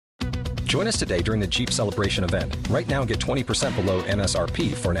Join us today during the Jeep Celebration event. Right now, get 20% below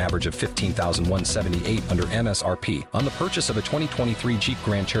MSRP for an average of $15,178 under MSRP on the purchase of a 2023 Jeep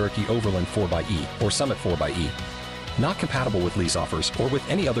Grand Cherokee Overland 4xE or Summit 4xE. Not compatible with lease offers or with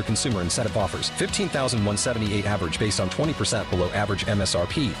any other consumer incentive offers. $15,178 average based on 20% below average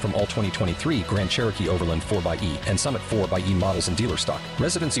MSRP from all 2023 Grand Cherokee Overland 4xE and Summit 4xE models in dealer stock.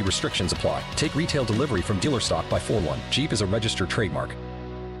 Residency restrictions apply. Take retail delivery from dealer stock by 4/1. Jeep is a registered trademark.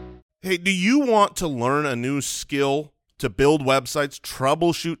 Hey, do you want to learn a new skill to build websites,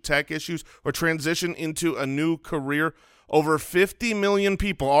 troubleshoot tech issues, or transition into a new career? Over 50 million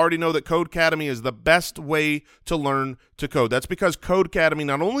people already know that Codecademy is the best way to learn to code. That's because Codecademy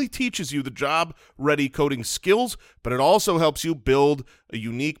not only teaches you the job-ready coding skills, but it also helps you build a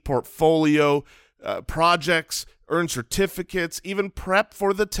unique portfolio, projects, earn certificates, even prep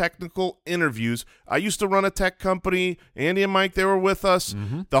for the technical interviews. I used to run a tech company. Andy and Mike, they were with us.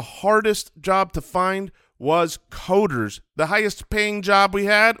 The hardest job to find was coders. The highest paying job we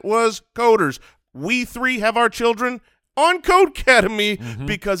had was coders. We three have our children on Codecademy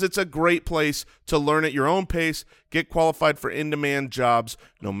because it's a great place to learn at your own pace, get qualified for in-demand jobs.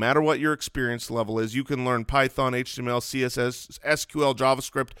 No matter what your experience level is, you can learn Python, HTML, CSS, SQL,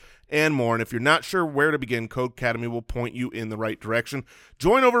 JavaScript, and more. And if you're not sure where to begin, Codecademy will point you in the right direction.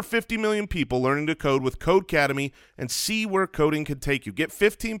 Join over 50 million people learning to code with Codecademy and see where coding can take you. Get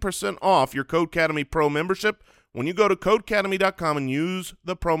 15% off your Codecademy Pro membership when you go to Codecademy.com and use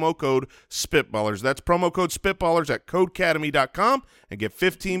the promo code Spitballers. That's promo code Spitballers at Codecademy.com and get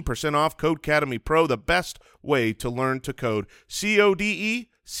 15% off Codecademy Pro, the best way to learn to code.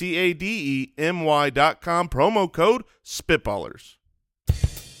 CODECADEMY.com, promo code Spitballers.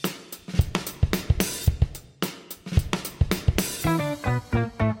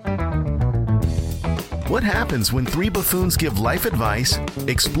 What happens when three buffoons give life advice,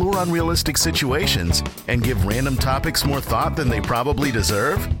 explore unrealistic situations, and give random topics more thought than they probably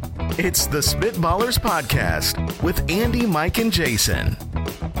deserve? It's the Spitballers Podcast with Andy, Mike, and Jason.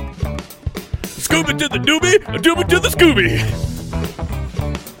 Scooby to the doobie, a doobie to the Scooby.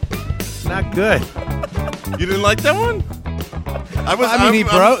 Not good. You didn't like that one?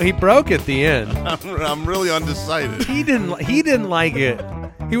 He broke at the end. I'm really undecided. He didn't like it.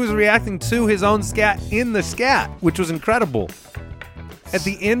 He was reacting to his own scat in the scat, which was incredible. At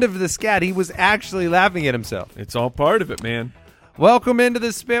the end of the scat, he was actually laughing at himself. It's all part of it, man. Welcome into the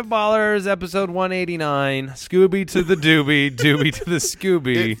Spitballers, episode 189. Scooby to the doobie, doobie to the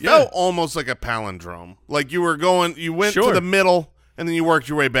Scooby. It felt almost like a palindrome. Like you went to the middle, and then you worked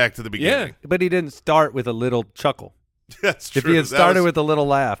your way back to the beginning. Yeah. But he didn't start with a little chuckle. That's true. If he had started with a little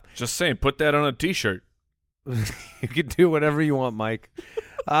laugh. Just saying, put that on a T-shirt. You can do whatever you want, Mike.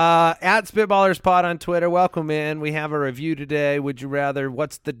 At Spitballers Pod on Twitter, welcome in. We have a review today. Would you rather?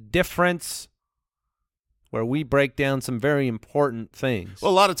 What's the difference? Where we break down some very important things.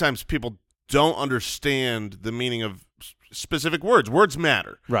 Well, a lot of times people don't understand the meaning of specific words. Words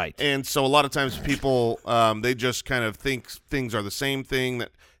matter. Right. And so a lot of times people, they just kind of think things are the same thing that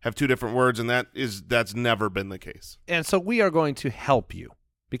have two different words, and that's never been the case. And so we are going to help you.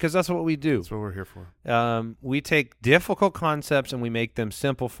 Because that's what we do. That's what we're here for. We take difficult concepts and we make them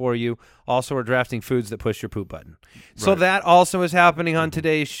simple for you. Also, we're drafting foods that push your poop button. Right. So that also is happening on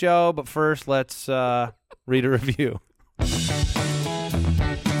today's show. But first, let's read a review.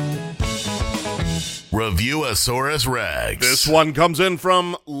 Reviewosaurus Rex. This one comes in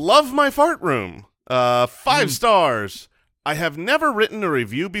from Love My Fart Room. 5 stars. I have never written a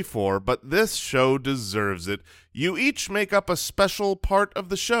review before, but this show deserves it. You each make up a special part of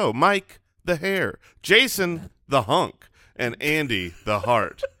the show. Mike, the hair. Jason, the hunk. And Andy, the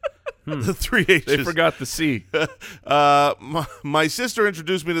heart. The 3 H's. They forgot the C. My sister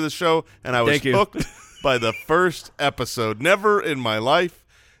introduced me to the show, and I was hooked by the first episode. Never in my life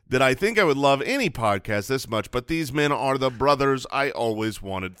did I think I would love any podcast this much, but these men are the brothers I always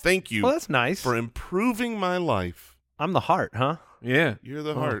wanted. Thank you. Well, that's nice. For improving my life. I'm the heart, huh? Yeah. You're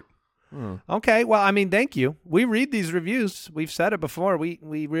the heart. Okay. Well, I mean, thank you. We read these reviews. We've said it before. We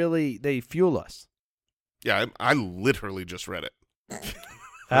really, they fuel us. Yeah, I literally just read it.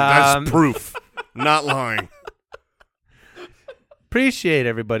 That's proof. Not lying. Appreciate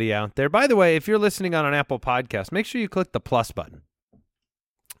everybody out there. By the way, if you're listening on an Apple podcast, make sure you click the plus button.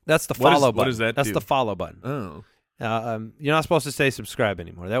 That's the follow button. What does that That's do? the follow button. Oh. You're not supposed to say subscribe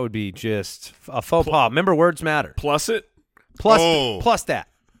anymore. That would be just a faux pas. Remember, words matter. Plus it? Plus that.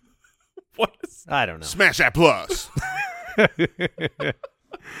 What? I don't know. Smash that plus. Let's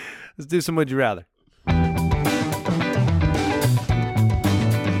do some Would You Rather.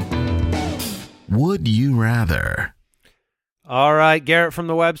 Would you rather? All right, Garrett from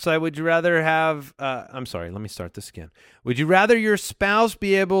the website. Would you rather have I'm sorry, let me start this again. Would you rather your spouse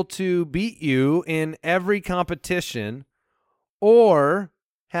be able to beat you in every competition or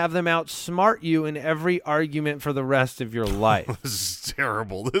have them outsmart you in every argument for the rest of your life? This is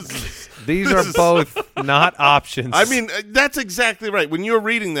terrible. These are both not options. I mean, that's exactly right. When you were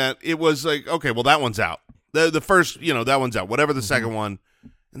reading that, it was like, okay, well, that one's out. The first, that one's out. Whatever the second one.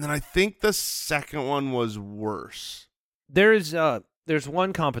 And then I think the second one was worse. there's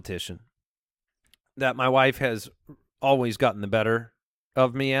one competition that my wife has always gotten the better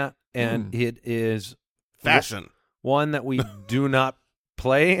of me at, and it is Fashion. one that we do not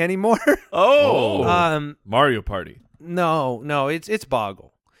play anymore. Oh, Mario Party. No, it's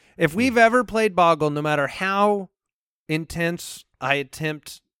Boggle. If we've ever played Boggle, no matter how intense I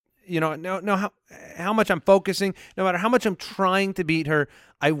attempt, how much I'm focusing, no matter how much I'm trying to beat her,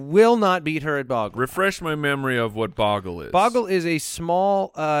 I will not beat her at Boggle. Refresh my memory of what Boggle is. Boggle is a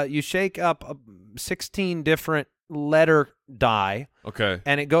small, you shake up 16 different letter die. Okay.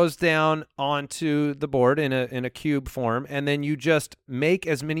 And it goes down onto the board in a cube form, and then you just make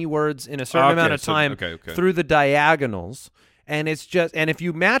as many words in a certain amount of time through the diagonals. And and if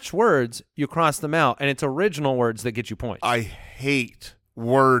you match words, you cross them out, and it's original words that get you points. I hate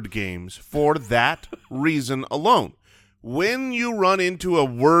word games for that reason alone. When you run into a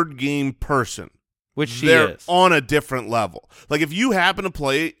word game person, which they're is on a different level. Like if you happen to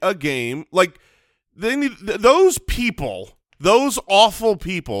play a game, like those people, those awful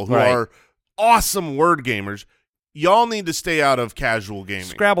people who are awesome word gamers, y'all need to stay out of casual gaming.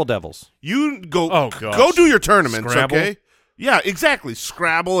 Scrabble Devils. You go do your tournaments, Scrabble? Okay? Yeah, exactly.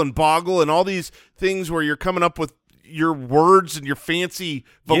 Scrabble and Boggle and all these things where you're coming up with your words and your fancy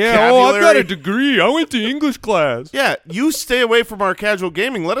vocabulary. Yeah, I've got a degree. I went to English class. Yeah, you stay away from our casual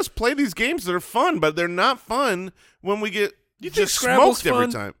gaming. Let us play these games that are fun, but they're not fun when we get just Scrabble's smoked every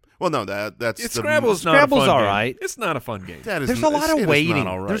fun? time. Well, no, that's Scrabble's not a Scrabble's fun all game. right. It's not a fun game. That is, There's a lot of it is waiting. not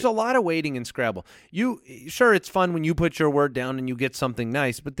all right. There's a lot of waiting in Scrabble. Sure, it's fun when you put your word down and you get something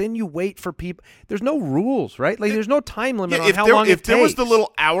nice, but then you wait for people. There's no rules, right? Like there's no time limit on how long it takes. If there was the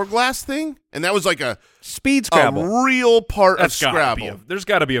little hourglass thing, and that was like a speed Scrabble, a real part That's of gotta be Scrabble. there's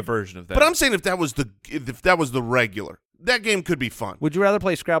got to be a version of that. But I'm saying if that was the regular, that game could be fun. would you rather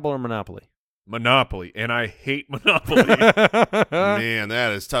play Scrabble or Monopoly? Monopoly, and I hate Monopoly. Man,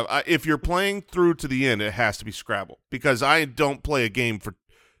 that is tough. If you're playing through to the end, it has to be Scrabble because I don't play a game for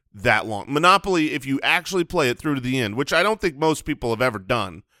that long. Monopoly, if you actually play it through to the end, which I don't think most people have ever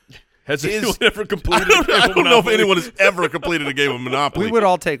done. Has anyone ever completed a game I of don't know if Monopoly? anyone has ever completed a game of Monopoly. We would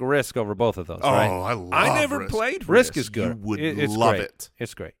all take Risk over both of those, Oh, right? I love I never Risk. played Risk is good. You would It's love great. it.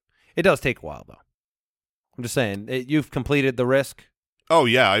 It's great. It does take a while, though. I'm just saying, you've completed the Risk. Oh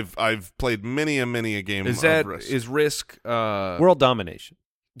yeah, I've played many a game Is of Risk. is Risk World domination.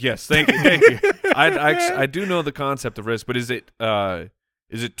 Yes, thank you. I do know the concept of Risk, but is it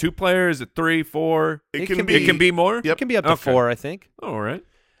 2 players? Is it 3, 4? It can can be- It can be more. Yep. It can be up to 4, I think. All right.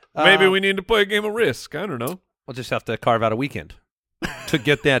 Maybe Uh, we need to play a game of Risk. I don't know. We'll just have to carve out a weekend to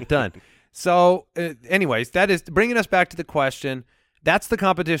get that done. So, anyways, that is bringing us back to the question. That's the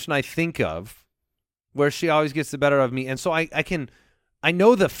competition I think of where she always gets the better of me. And so I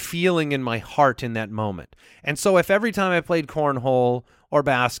know the feeling in my heart in that moment. And so if every time I played cornhole or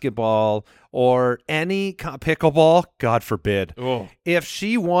basketball or any pickleball, God forbid, Oh, if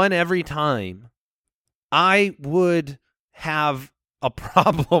she won every time, I would have a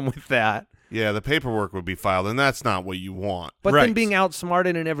problem with that. Yeah, the paperwork would be filed, and that's not what you want. But Right. then being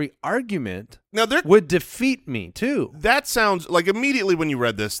outsmarted in every argument Now would defeat me too. that sounds like immediately when you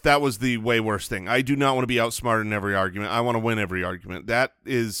read this, that was the way worst thing. I do not want to be outsmarted in every argument. I want to win every argument. That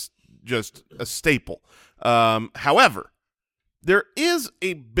is just a staple. However, there is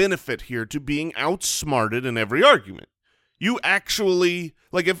a benefit here to being outsmarted in every argument. You actually,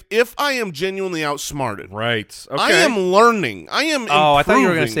 like if I am genuinely outsmarted, right. Okay. I am learning. I am Oh, I thought you were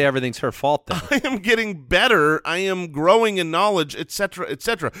going to improving. say everything's her fault then. I am getting better. I am growing in knowledge, etc.,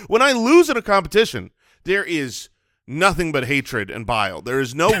 etc. When I lose in a competition, there is nothing but hatred and bile. There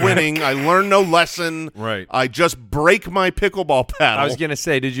is no winning. I learn no lesson. Right. I just break my pickleball paddle. I was going to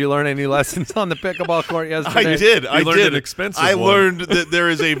say, did you learn any lessons on the pickleball court yesterday? I did. I learned did. an expensive I one. learned that there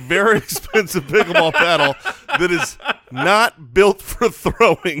is a very expensive pickleball paddle that is not built for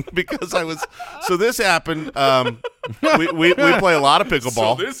throwing because I was. So this happened. We play a lot of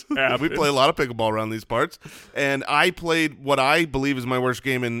pickleball. So this happened. We play a lot of pickleball around these parts, and I played what I believe is my worst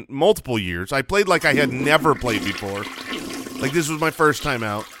game in multiple years. I played like I had never played before. Like this was my first time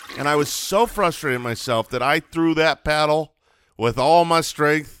out, and I was so frustrated at myself that I threw that paddle with all my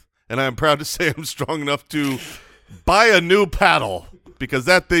strength, and I'm proud to say I'm strong enough to buy a new paddle because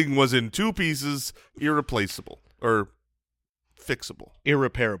that thing was in two pieces, irreplaceable or fixable.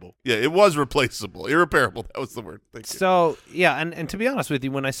 Irreparable. Yeah, it was replaceable. Irreparable. That was the word. Thank you. So, yeah, and to be honest with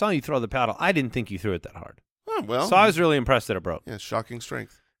you, when I saw you throw the paddle, I didn't think you threw it that hard. Oh, well. So I was really impressed that it broke. Yeah, shocking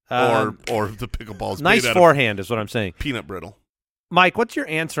strength. Um, or the pickleball's Nice made out forehand is what I'm saying. of peanut brittle. Mike, what's your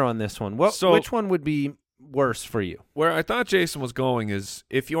answer on this one? So- Which one would be worse for you? Where I thought Jason was going is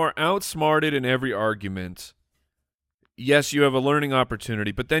if you are outsmarted in every argument, yes, you have a learning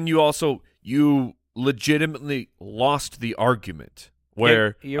opportunity, but then you legitimately lost the argument.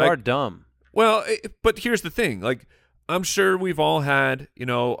 Where you like, are dumb. Well, but here's the thing. Like, I'm sure we've all had, you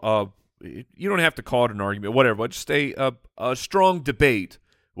don't have to call it an argument, whatever, but just a strong debate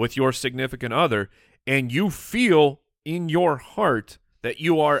with your significant other, and you feel in your heart that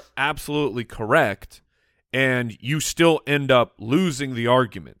you are absolutely correct, and you still end up losing the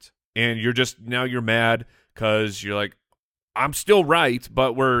argument. And you're mad because you're like, I'm still right,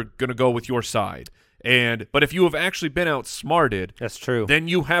 but we're going to go with your side. But if you have actually been outsmarted, That's true. then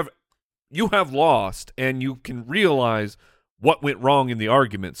you have lost, and you can realize what went wrong in the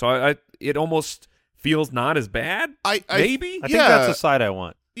argument. So it almost feels not as bad. Maybe I think that's the side I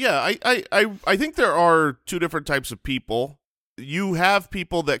want. Yeah, I think there are two different types of people. You have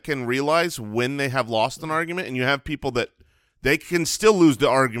people that can realize when they have lost an argument, and you have people that they can still lose the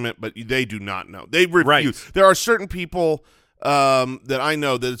argument, but they do not know. They refuse. Right. There are certain people that I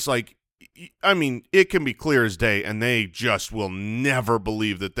know that it's like, I mean, it can be clear as day, and they just will never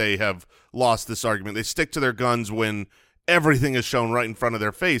believe that they have lost this argument. They stick to their guns when everything is shown right in front of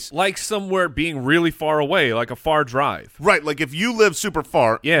their face. like somewhere being really far away, like a far drive. Right, like if you live super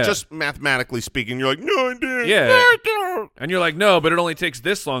far, Yeah. just mathematically speaking, you're like, no, I didn't. Yeah. No, I don't. And you're like, no, but it only takes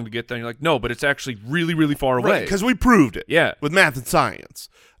this long to get there. And you're like, no, but it's actually really, really far away. Because we proved it. Yeah. With math and science.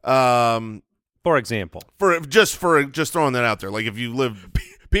 For example. For just throwing that out there. Like if you live,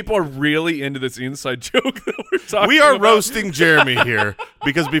 People are really into this inside joke that we're talking we are about. roasting Jeremy here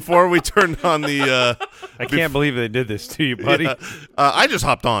because before we turned on the, I can't believe they did this to you, buddy. I just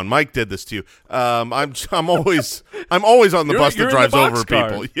hopped on. Mike did this to you. I'm always on the bus you're that in the drives over boxcar.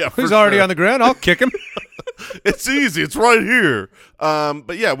 people. Yeah, He's already on the ground. I'll kick him. It's easy. It's right here.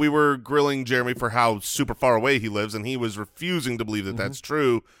 But yeah, we were grilling Jeremy for how super far away he lives, and he was refusing to believe that that's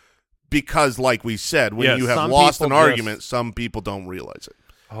true because, like we said, when Yes. you have Some lost an people just- argument, some people don't realize it.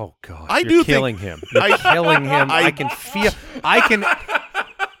 Oh God! I You're do think- killing him. You're killing him. I can feel. I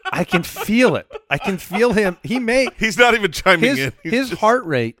can feel it. I can feel him. He's not even chiming in. He's His just- heart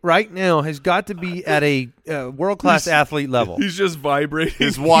rate right now has got to be at a world-class athlete level. He's just vibrating.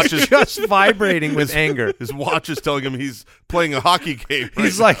 His watch is just vibrating with anger. his watch is telling him he's playing a hockey game. Right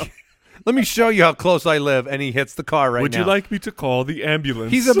He's now. like, "Let me show you how close I live," and he hits the car right Would now. you like me to call the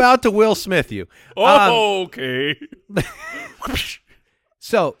ambulance? He's about to Will Smith you. Oh, okay.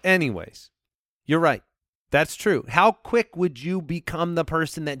 So, anyways, you're right. That's true. How quick would you become the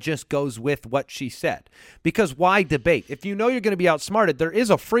person that just goes with what she said? Because why debate? If you know you're going to be outsmarted, there is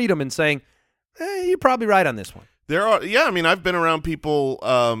a freedom in saying, you're probably right on this one. There are, yeah. I mean, I've been around people.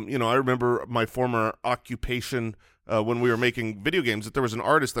 I remember my former occupation when we were making video games. That there was an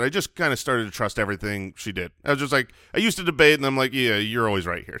artist that I just kind of started to trust everything she did. I was just like, I used to debate, and I'm like, yeah, you're always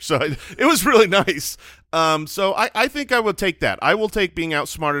right here. So it was really nice. So I think I would take that. I will take being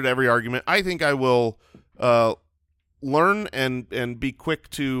outsmarted every argument. I think I will learn and be quick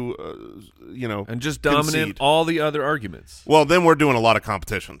to And just dominate concede. all the other arguments. Well, then we're doing a lot of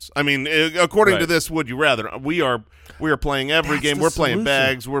competitions. I mean, according to Right. this, would you rather? We are playing every That's game. the We're playing solution.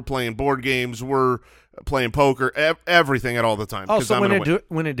 bags. We're playing board games. We're playing poker. Everything at all the time. Oh, 'Cause so I'm when gonna win.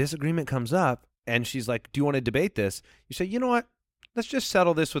 when a disagreement comes up and she's like, "Do you want to debate this?" You say, "You know what? Let's just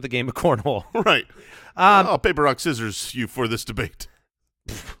settle this with a game of cornhole." Right. Paper, rock, scissors you for this debate.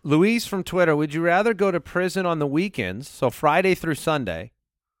 Louise from Twitter, would you rather go to prison on the weekends, so Friday through Sunday,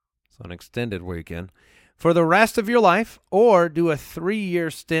 so an extended weekend, for the rest of your life, or do a 3-year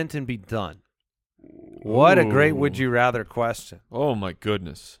stint and be done? What a great would you rather question. Oh, my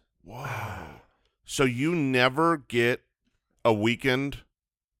goodness. Wow. So you never get a weekend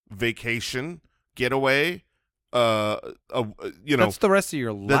vacation getaway? That's the rest of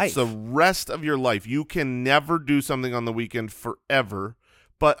your life. That's the rest of your life. You can never do something on the weekend forever,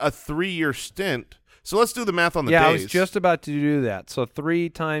 but a 3-year stint. So let's do the math on the days. I was just about to do that. So 3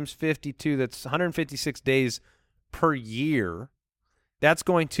 times 52, that's 156 days per year. That's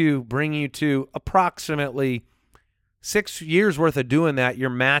going to bring you to approximately 6 years worth of doing that. You're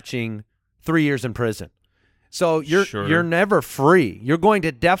matching 3 years in prison. So you're never free. You're going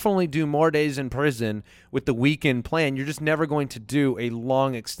to definitely do more days in prison with the weekend plan. You're just never going to do a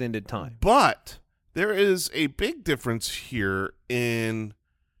long extended time. But there is a big difference here in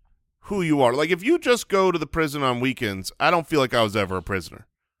who you are. Like, if you just go to the prison on weekends, I don't feel like I was ever a prisoner.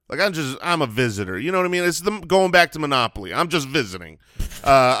 Like, I'm a visitor. You know what I mean? It's going back to Monopoly. I'm just visiting.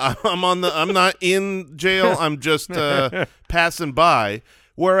 I'm not in jail. I'm just passing by.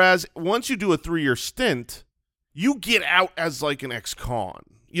 Whereas once you do a 3-year stint, you get out as like an ex-con.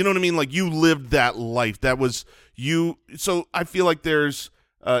 You know what I mean? Like, you lived that life. That was you. So I feel like is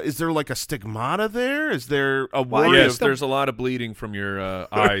there like a stigmata there? Is there a worry? Yes, there's a lot of bleeding from your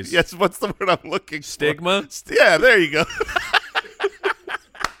eyes. Yes, what's the word I'm looking for? Stigma? Yeah, there you go.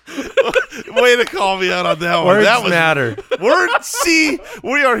 Way to call me out on that one. Words That was, matter. Words, see,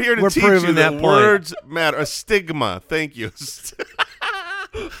 we are here to We're teach you proving that that point. words matter. A stigma. Thank you.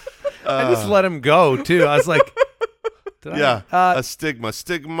 I just let him go, too. I was like, did Yeah, I? a stigma.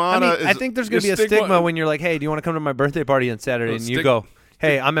 Stigmata is I think there's going to be a stigma- stigma when you're like, hey, do you want to come to my birthday party on Saturday? And you go,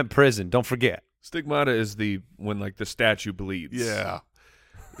 hey, I'm in prison. Don't forget. Stigmata is when like the statue bleeds. Yeah.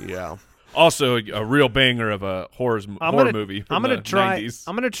 Also, a real banger of a horror movie. I'm going gonna try.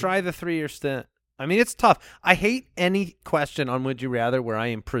 I'm gonna try the 3-year stint. I mean, it's tough. I hate any question on Would You Rather where I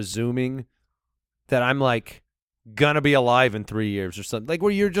am presuming that I'm like gonna be alive in 3 years or something. Like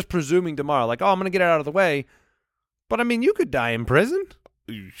where you're just presuming tomorrow, like, oh, I'm gonna get it out of the way. But I mean, you could die in prison.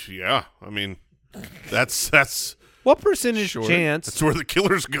 Yeah. I mean, that's What percentage Sure. chance? that's where the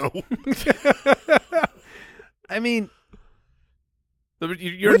killers go. I mean,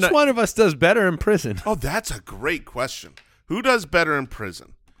 You're which not, one of us does better in prison? Oh, that's a great question. Who does better in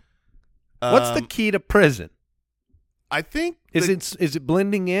prison? What's the key to prison? I think Is it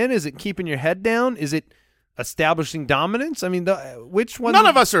blending in? Is it keeping your head down? Is it establishing dominance? I mean, which one? none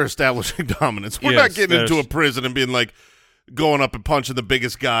of us are establishing dominance. We're not Yes, getting into a there's- prison and being like going up and punching the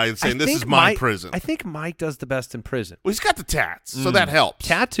biggest guy and saying, I this think is my Mike- prison. I think Mike does the best in prison. Well, he's got the tats, so that helps.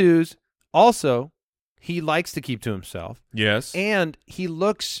 Tattoos. Also, he likes to keep to himself, yes. and he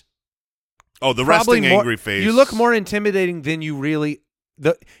looks Oh, the probably resting more, angry face. You look more intimidating than you really.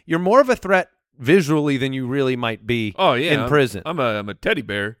 You're more of a threat visually than you really might be. Oh yeah, in prison. I'm a teddy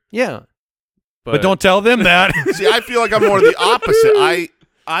bear, Yeah, but, but don't tell them that. See, I feel like I'm more the opposite.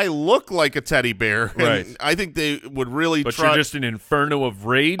 I look like a teddy bear, and Right. I think they would really But try. you're just an inferno of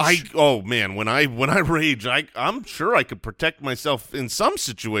rage. Oh man, when I rage, I'm sure I could protect myself in some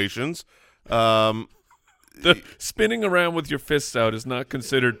situations. Spinning around with your fists out is not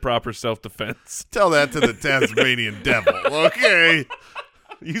considered proper self-defense. Tell that to the Tasmanian devil, okay?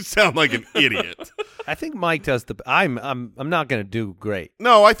 You sound like an idiot. I think Mike does the. I'm not going to do great.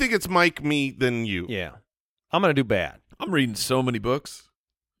 No, I think it's Mike, me, then you. Yeah, I'm going to do bad. I'm reading so many books.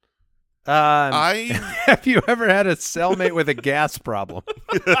 I Have you ever had a cellmate with a gas problem?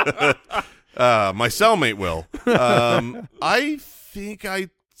 my cellmate will. I think I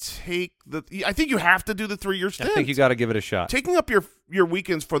think you have to do the 3-year I stint. think you got to give it a shot. Taking up your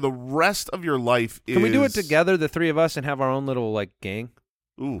weekends for the rest of your life is. Can we do it together, the three of us, and have our own little like gang?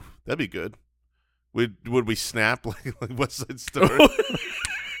 Ooh, that'd be good. Would we snap like West Side Story?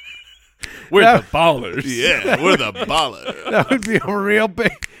 We're Yeah. the ballers. Yeah, we're the baller. That would be a real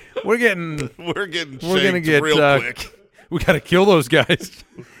big. We're getting. We're getting We're gonna shanked get. real quick. We got to kill those guys.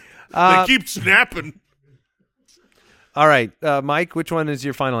 They keep snapping. All right, Mike. Which one is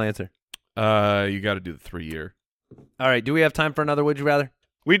your final answer? You got to do the 3-year. All right. Do we have time for another? Would you rather?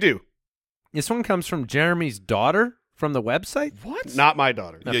 We do. This one comes from Jeremy's daughter from the website. What? Not my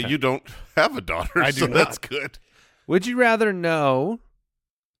daughter. Yeah, you don't have a daughter, I do so not. that's good. Would you rather know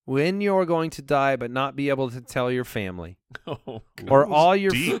when you're going to die but not be able to tell your family, Oh, or all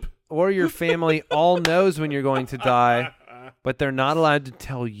your deep. or your family all knows when you're going to die, but they're not allowed to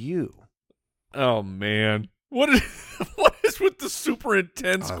tell you? oh man. What is with the super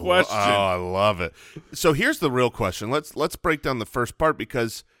intense question? I love it. So here's the real question. Let's break down the first part,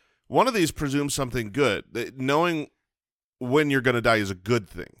 because one of these presumes something good. That knowing when you're going to die is a good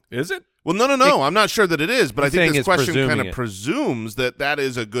thing. Is it? Well, no. I'm not sure that it is, but I He's saying think this it's question presuming kind of it. presumes that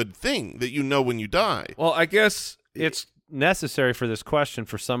is a good thing, that you know when you die. Well, I guess It's necessary for this question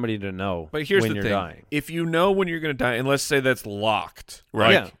for somebody to know. But here's when the you're thing: dying. if you know when you're going to die, and let's say that's locked,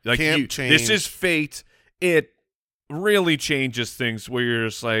 Right. Yeah. Like Can't change. this is fate. It really changes things. Where you're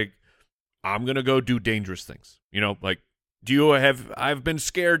just like, I'm going to go do dangerous things. You know, like, I've been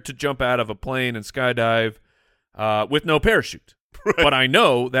scared to jump out of a plane and skydive with no parachute. Right. But I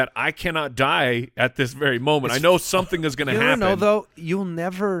know that I cannot die at this very moment. I know something is going to You happen. don't know, though. You'll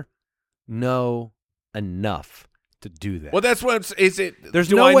never know enough to do that. Well, that's what is it. There's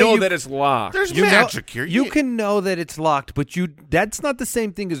do no I way know you- that it's locked? There's You know- magic here. You can know that it's locked, but that's not the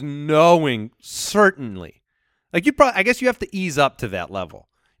same thing as knowing certainly. Like I guess you have to ease up to that level.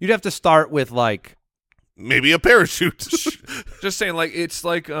 You'd have to start with like, maybe a parachute. Just saying, like it's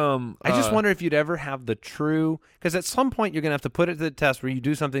like I just wonder if you'd ever have the true, because at some point you're going to have to put it to the test where you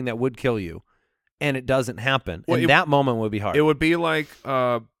do something that would kill you, and it doesn't happen. Well, and that moment would be hard. It would be like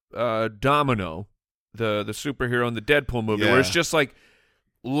Domino, the superhero in the Deadpool movie, where it's just like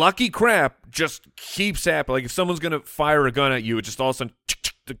lucky crap just keeps happening. Like if someone's going to fire a gun at you, it just all of a sudden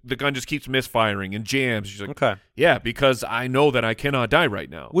the gun just keeps misfiring and jams. She's like, okay, yeah, because I know that I cannot die right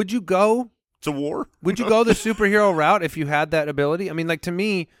now. Would you go? It's a war. Would you go the superhero route if you had that ability? I mean, like to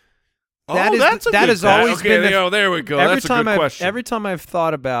me, that has always been. There we go. That's a good question. Every time I've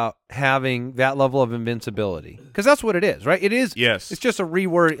thought about having that level of invincibility, because that's what it is, right? It is. Yes. It's just a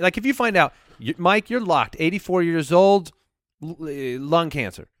reword. Like if you find out, Mike, you're locked, 84 years old, lung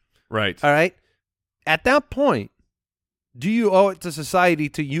cancer. Right. All right. At that point, do you owe it to society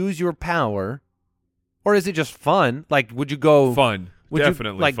to use your power, or is it just fun? Like, would you go fun? Would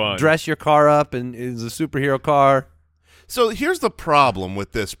Definitely you, like, fun. dress your car up and is a superhero car? So here's the problem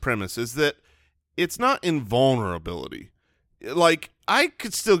with this premise is that it's not invulnerability. Like, I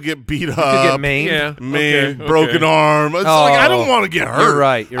could still get beat up. You could get maimed. Yeah. Okay. Broken arm. It's like, I don't want to get hurt. You're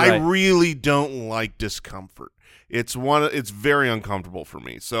right. I really don't like discomfort. It's very uncomfortable for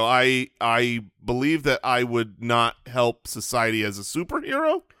me. So I believe that I would not help society as a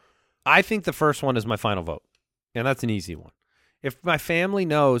superhero. I think the first one is my final vote, and that's an easy one. If my family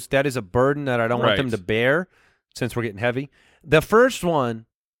knows that is a burden that I don't want them to bear, since we're getting heavy, the first one,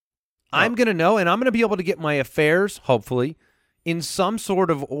 I'm going to know, and I'm going to be able to get my affairs, hopefully, in some sort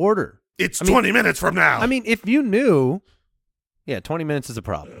of order. It's 20 minutes from now. I mean, if you knew, 20 minutes is a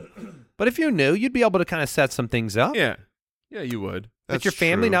problem. But if you knew, you'd be able to kind of set some things up. Yeah. Yeah, you would. Like your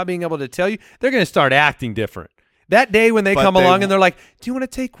family not being able to tell you, they're going to start acting different. That day when they come along and they're like, do you want to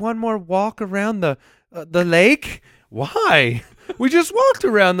take one more walk around the lake? Why? We just walked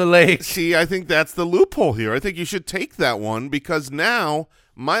around the lake. See, I think that's the loophole here. I think you should take that one because now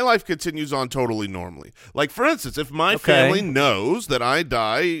my life continues on totally normally. Like, for instance, if my family knows that I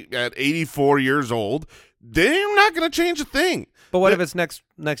die at 84 years old, they're not going to change a thing. But what if it's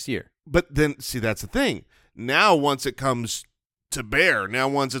next year? But then, see, that's the thing. Now, once it comes to bear,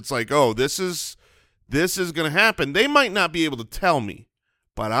 once it's like, oh, this is going to happen, they might not be able to tell me.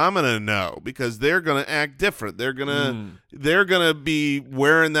 But I'm gonna know because they're gonna act different. They're gonna be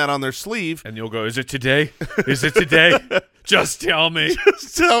wearing that on their sleeve, and you'll go, "Is it today? Is it today? Just tell me.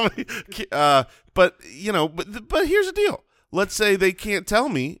 Just tell me." But here's the deal. Let's say they can't tell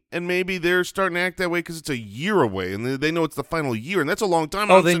me, and maybe they're starting to act that way because it's a year away, and they know it's the final year, and that's a long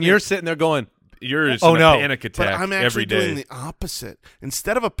time. Oh, then you're sitting there going, "You're in a panic attack." But I'm actually every day. doing the opposite.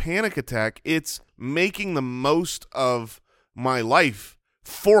 Instead of a panic attack, it's making the most of my life.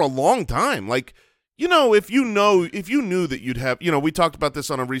 For a long time. Like, if you knew that you'd have, we talked about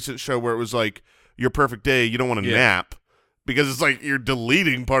this on a recent show where it was like your perfect day, you don't want to nap because it's like you're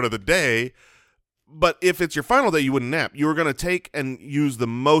deleting part of the day. But if it's your final day, you wouldn't nap. You were going to take and use the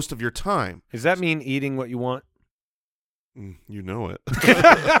most of your time. Does that mean eating what you want? You know it.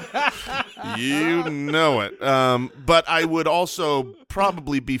 You know it. But I would also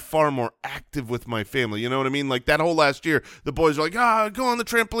probably be far more active with my family. You know what I mean? Like that whole last year, the boys are like, go on the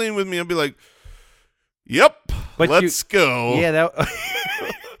trampoline with me. I'd be like, yep, let's go. Yeah,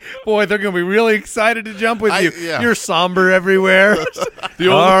 boy, they're going to be really excited to jump with you. Yeah. You're somber everywhere. All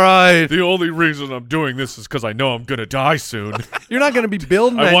right. The only reason I'm doing this is because I know I'm going to die soon. You're not going to be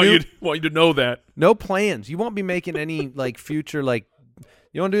building I want you to know that. No plans. You won't be making any like future like.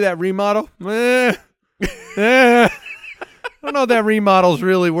 You want to do that remodel? I don't know if that remodel's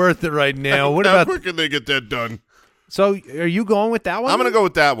really worth it right now. What about? Where can they get that done? So, are you going with that one? I'm going to go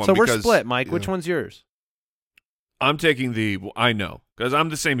with that one. So we're split, Mike. Which one's yours? I'm taking I know because I'm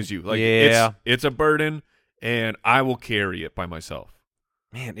the same as you. Like, it's a burden, and I will carry it by myself.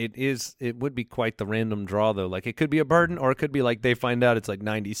 Man, it would be quite the random draw, though. Like, it could be a burden, or it could be like they find out it's like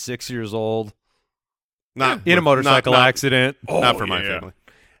 96 years old. Not in a motorcycle accident. Not for my family.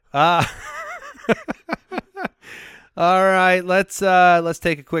 All right, let's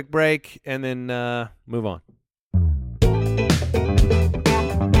take a quick break and then move on.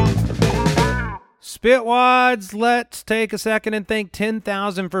 Spitwads, let's take a second and thank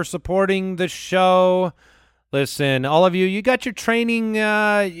 10,000 for supporting the show. Listen, all of you got your training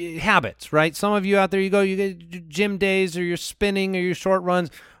habits, right? Some of you out there, you get your gym days or your spinning or your short runs,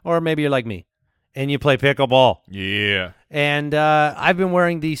 or maybe you're like me and you play pickleball. Yeah. And I've been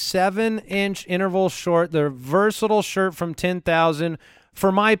wearing the 7-inch interval short, the versatile shirt from 10,000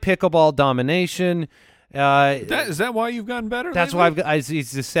 for my pickleball domination. Is that why you've gotten better? That's lately? why it's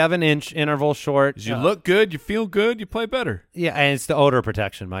the 7-inch interval short. You look good, you feel good, you play better. Yeah, and it's the odor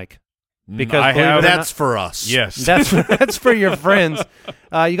protection, Mike. Because I believe it have. or That's not- for us. Yes. that's for your friends.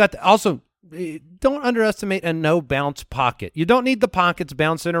 You got also. Don't underestimate a no bounce pocket. You don't need the pockets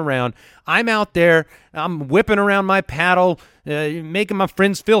bouncing around. I'm out there. I'm whipping around my paddle, making my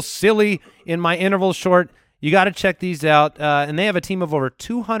friends feel silly in my interval short. You got to check these out. And they have a team of over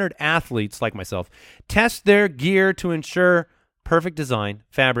 200 athletes like myself test their gear to ensure perfect design,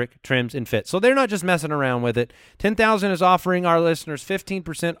 fabric, trims, and fit. So they're not just messing around with it. 10,000 is offering our listeners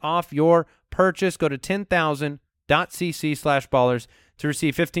 15% off your purchase. Go to 10,000.cc/ballers to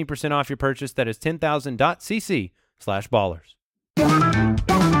receive 15% off your purchase. That is 10,000.cc/ballers.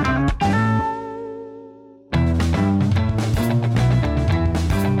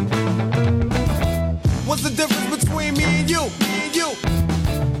 What's the difference between me and you?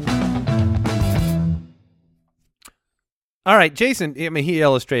 All right, Jason, I mean, he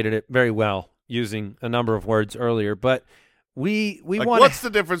illustrated it very well using a number of words earlier, but we Like, want what's the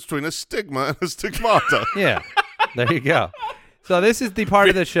difference between a stigma and a stigmata? Yeah, there you go. So this is the part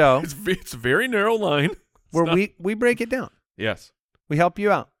of the show It's a very narrow line. It's where not- we break it down. Yes. We help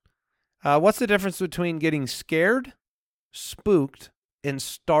you out. What's the difference between getting scared, spooked, and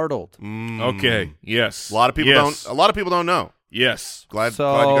startled? Okay. Yes. A lot of people Yes. don't. A lot of people don't know. Yes. Glad you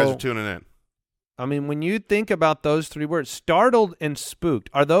So- guys are tuning in. I mean, when you think about those three words, startled and spooked,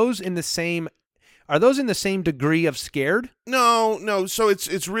 are those in the same degree of scared? No. So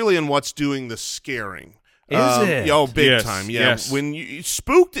it's really in what's doing the scaring. Is it? Oh, big Yes, time. Yeah. yes. When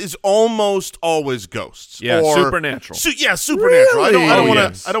spooked is almost always ghosts. Yeah, or, supernatural. Supernatural. Really? I don't Oh, want to.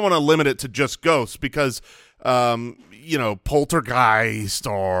 yes. I don't want to limit it to just ghosts because, poltergeist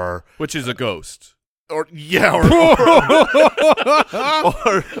or Which is a ghost. or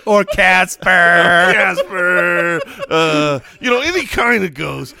Or Casper? Casper. Any kind of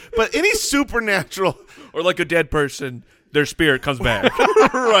ghost, but any supernatural. Or like a dead person, their spirit comes back.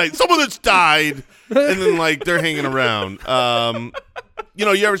 Right, someone that's died, and then like they're hanging around. You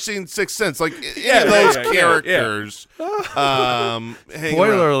ever seen Sixth Sense? Like any of those yeah. characters. Hanging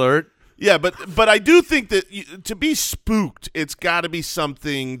Spoiler around. alert. Yeah, but I do think that to be spooked, it's got to be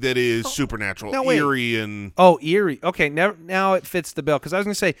something that is supernatural, now wait. eerie, and Oh, eerie. Okay, now it fits the bill. Because I was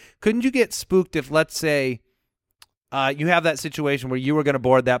going to say, couldn't you get spooked if, let's say, you have that situation where you were going to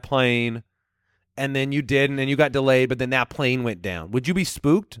board that plane, and then you did, and then you got delayed, but then that plane went down? Would you be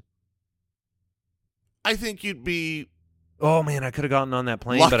spooked? I think you'd be Oh man, I could have gotten on that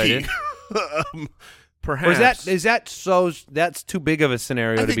plane, lucky. but I didn't. Perhaps. Or is that that's too big of a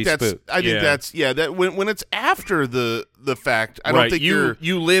scenario I to be think spooked? that's that when it's after the fact, I don't right. think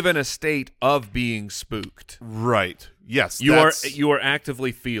you live in a state of being spooked. right. Yes, You that's- are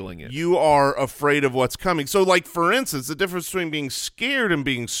actively feeling it. You are afraid of what's coming. So, like, for instance, the difference between being scared and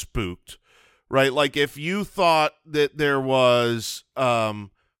being spooked, right? Like, if you thought that there was some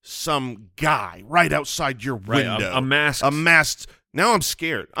guy right outside your Right, window, a masked- a masked. Now I'm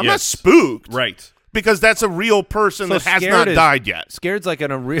scared. I'm not Yes. spooked, Right. Because that's a real person So that has scared not is- died yet. Scared's like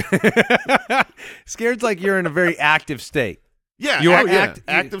scared's like you're in a very active state. Yeah, You are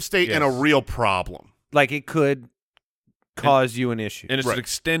active state and a Yes. real problem. Like it could cause you an issue. And it's Right. an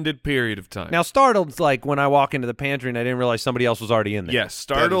extended period of time. Now, startled's like when I walk into the pantry and I didn't realize somebody else was already in there. yes,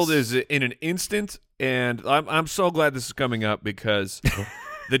 startled That is in an instant, and I'm so glad this is coming up because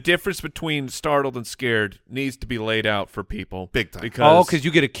the difference between startled and scared needs to be laid out for people. Big time. Because Because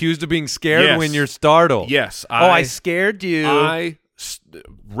you get accused of being scared Yes. when you're startled. yes, I scared you. I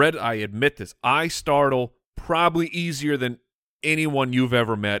admit this. I startle probably easier than anyone you've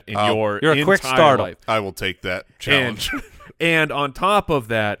ever met in your You're a quick entire startle. life. I will take that challenge. And on top of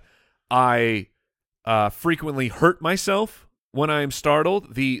that, I frequently hurt myself when I'm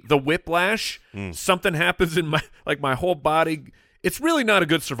startled. The whiplash, something happens in my whole body. It's really not a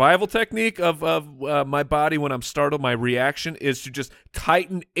good survival technique of my body when I'm startled. My reaction is to just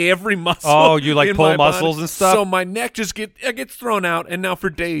tighten every muscle. Oh, you, like, in pull my body. muscles and stuff? So my neck just gets thrown out, and now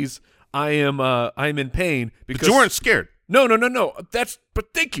for days I'm in pain because But you weren't scared. No. But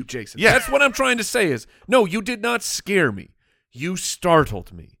thank you, Jason. Yeah. That's what I'm trying to say is, no, you did not scare me. You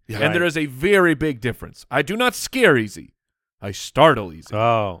startled me. Yeah. And there is a very big difference. I do not scare easy. I startle easy.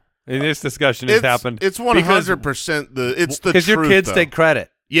 Oh. And this discussion has happened. It's 100% it's the Because your truth, kids though. take credit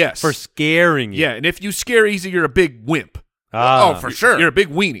Yes. for scaring you. Yeah, and if you scare easy, you're a big wimp. Oh, for sure. You're a big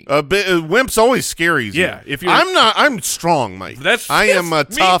weenie. Wimp's always scary. Yeah, if you're- I'm strong, Mike. I am a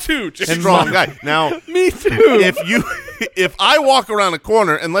me tough, too, Jason. strong guy. Now, Me too. if I walk around a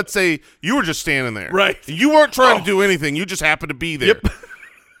corner and let's say you were just standing there, Right. and you weren't trying to do anything, you just happened to be there.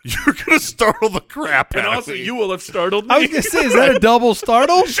 you're going to startle the crap And out also, of me. you will have startled me. I was going to say, is that a double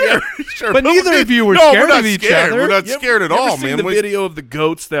startle? Sure. But neither of you were no, scared we're not of each scared. other. We're not You ever- scared at you ever all, seen man. the We- video of the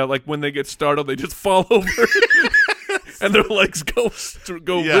goats that, like, when they get startled, they just fall over and their legs go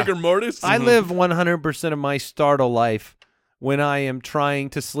Yeah. rigor mortis? I live 100% of my startle life when I am trying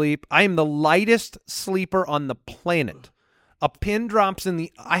to sleep. I am the lightest sleeper on the planet. A pin drops in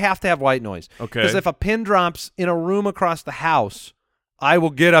the... I have to have white noise. Okay. Because if a pin drops in a room across the house, I will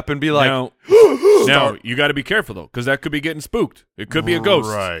get up and be like... Now you got to be careful, though, because that could be getting spooked. It could be a ghost.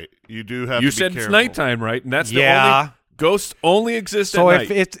 Right. You do have You to be said careful. it's nighttime, right? And that's the Yeah. only... Ghosts only exist So at if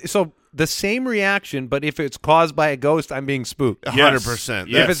night. it's... So the same reaction, but if it's caused by a ghost, I'm being spooked. 100%.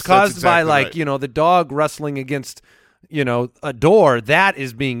 Yes. If it's caused by, like, you know, the dog rustling against, a door, that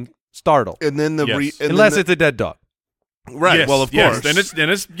is being startled. and then the Yes. Unless it's a dead dog. right. Yes, Well, of yes. course. Then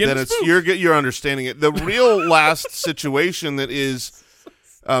it's getting spooked. you're understanding it. The real last situation that is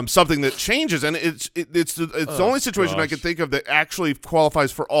something that changes, and it's the only situation I gosh. can think of that actually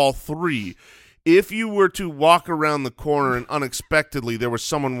qualifies for all three. If you were to walk around the corner and unexpectedly there was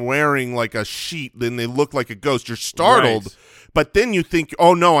someone wearing like a sheet, then they look like a ghost, you're startled. Right. But then you think,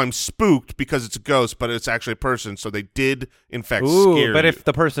 oh no, I'm spooked because it's a ghost, but it's actually a person. So they did, in fact, scare But you. if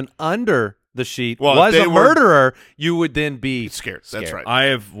the person under the sheet Well, was if they a were- murderer, you would then be scared. That's right. I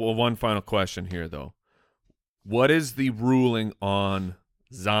have one final question here, though. What is the ruling on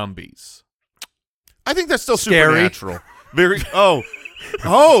zombies? I think that's still Scary. supernatural. Very. Oh.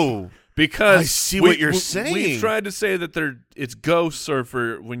 Because I see what you're saying. We've tried to say that it's ghosts or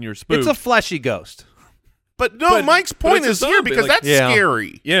for when you're spooked. It's a fleshy ghost. But no, But- Mike's but point it's a is here zombie, because like- that's Yeah.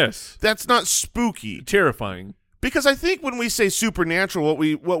 scary. yes, That's not spooky. terrifying. Because I think when we say supernatural,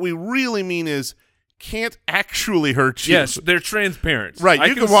 what we really mean is can't actually hurt you. Yes, they're transparent. Right, I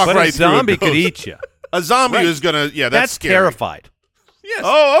you can walk But right a through a zombie could ghost. eat you. A zombie Right. is gonna. Yeah, that's scary. terrified. Yes.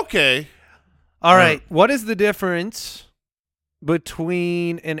 Oh, okay. All right. What is the difference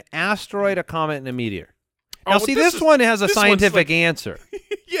between an asteroid, a comet, and a meteor? Now, well, see, this this is- one has a this one's scientific like- answer.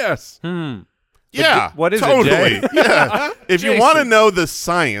 yes. Yeah. what is it, totally. Jay? Yeah. If you Jason. want to know the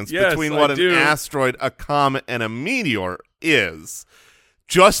science Yes, between I what an do. asteroid, a comet, and a meteor is,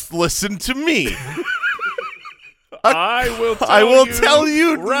 just listen to me. I will. I will tell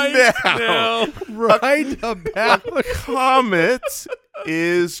you right now. Right about. A comet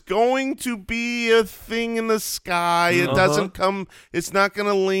is going to be a thing in the sky. It doesn't come. It's not going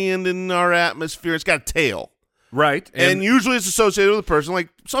to land in our atmosphere. It's got a tail, Right, and usually it's associated with a person. Like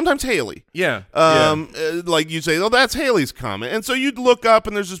sometimes Haley. yeah, Like you say, oh, that's Haley's comet, and so you'd look up,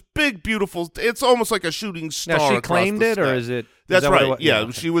 and there's this big, beautiful. It's almost like a shooting star. Now, she across claimed the it, or sky. is it? That's that what it right. wa- Yeah,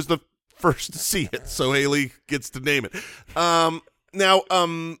 okay. she was the first to see it, so Haley gets to name it. Now,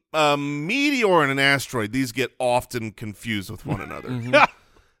 meteor and an asteroid, these get often confused with one another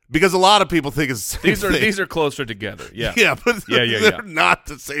because a lot of people think it's the same these are thing. these are closer together. Yeah, Yeah, but Yeah, yeah, they're yeah. not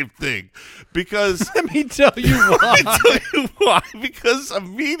the same thing because Let me tell you why. I'll tell you why. Because a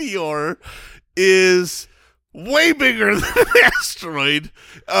meteor is way bigger than an asteroid.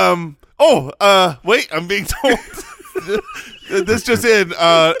 Wait, I'm being told. This just in.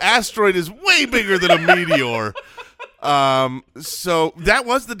 Asteroid is way bigger than a meteor. So that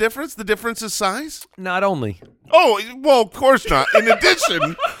was the difference? The difference is size? Not only. Oh, well, of course not. In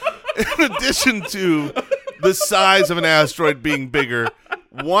addition to the size of an asteroid being bigger,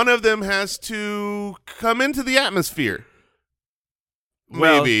 one of them has to come into the atmosphere.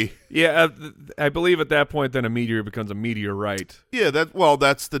 Well, Maybe. Yeah, I believe at that point, then a meteor becomes a meteorite. Yeah, that's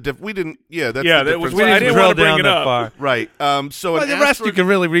the we didn't that's Yeah, the that was- difference. I didn't drill want to bring down it that up. far. Right. So Well, an the rest you asteroid, can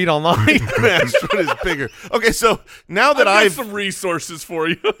really read online. an asteroid is bigger. Okay, so now that I've I've got some resources for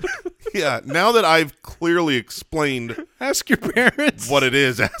you. now that I've clearly explained Ask your parents. what it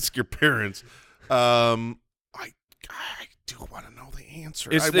is, ask your parents. I do want to know the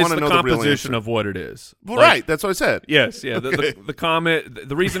answer. It's, I it's want to the know the real composition answer. of what it is. Well, Like, right, that's what I said. Yes, yeah. Okay. The comet.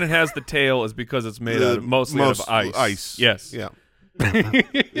 The reason it has the tail is because it's made out of mostly out of ice. Ice. Yes. Yeah.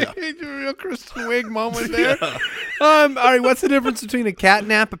 A real Kristen Wiig moment there. All right, what's the difference between a cat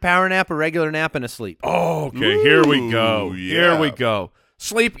nap, a power nap, a regular nap, and a sleep? Oh, okay. Here we go. Ooh, Here yeah. we go.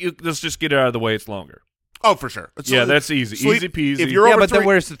 Sleep. Let's just get it out of the way. It's longer. Oh, for sure. Yeah, that's easy. Easy peasy. If you're Yeah, over but then three,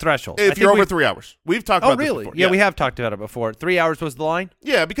 where's the threshold? I if think you're over we've- 3 hours, we've talked Oh, about this really? before. Yeah, we have talked about it before. 3 hours was the line.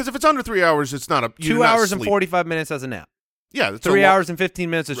 Yeah, because if it's under 3 hours, it's not a you do 2 not hours and sleep. 45 minutes as a nap. Yeah, that's 3 a lo- hours and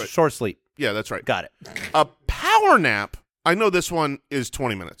 15 minutes is Right. short sleep. Yeah, that's right. Got it. A power nap. I know this one is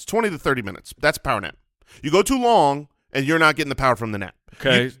 20 minutes, 20 to 30 minutes. That's a power nap. You go too long, and you're not getting the power from the nap.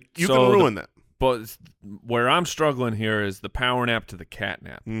 Okay, you so can ruin that. But where I'm struggling here is the power nap to the cat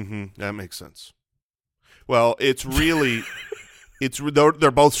nap. Mm-hmm. That makes sense. Well, it's really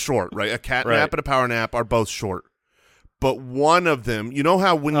They're both short, right? A cat Right. nap and a power nap are both short. But one of them, you know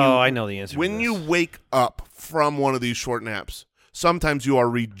how when I know the answer to when this. you wake up from one of these short naps, sometimes you are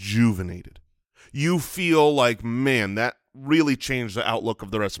rejuvenated. You feel like, man, that really changed the outlook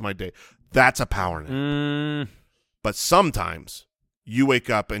of the rest of my day. That's a power nap. But sometimes you wake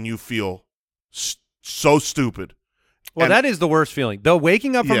up and you feel so stupid. Well, And- that is the worst feeling. Though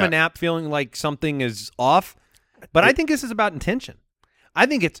waking up from Yeah. a nap feeling like something is off, but I think this is about intention. I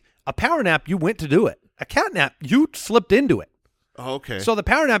think it's a power nap, you went to do it. A cat nap, you slipped into it. Okay. So the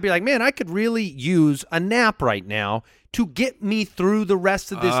power nap, you're like, man, I could really use a nap right now to get me through the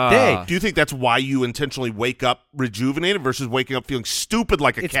rest of this day. do you think that's why you intentionally wake up rejuvenated versus waking up feeling stupid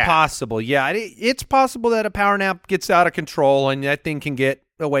like a It's cat? possible, yeah. It's possible that a power nap gets out of control and that thing can get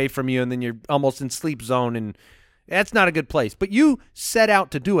away from you and then you're almost in sleep zone, and that's not a good place. But you set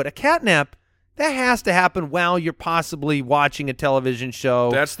out to do it. A cat nap, that has to happen while you're possibly watching a television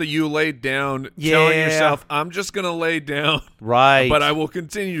show. That's the you laid down, telling Yeah. yourself, I'm just going to lay down, right. but I will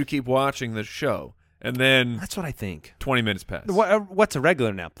continue to keep watching this show. And then That's what I think. 20 minutes pass. What's a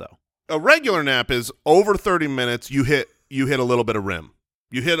regular nap, though? A regular nap is over 30 minutes. You hit a little bit of REM.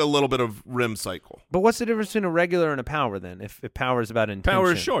 You hit a little bit of REM cycle. But what's the difference between a regular and a power, then, if power is about intention?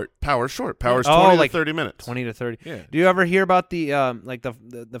 Power is short. Power's short. Power's Oh, 20 like to 30 minutes. 20 to 30. Yeah. Do you ever hear about the like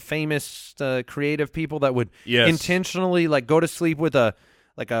the famous creative people that would Yes. intentionally like go to sleep with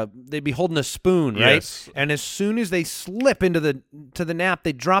they'd be holding a spoon, right? Yes. And as soon as they slip into the nap,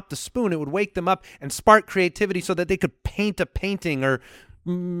 they drop the spoon. It would wake them up and spark creativity so that they could paint a painting or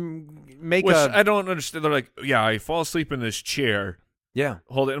make Which a I don't understand. They're like, yeah, I fall asleep in this chair. yeah.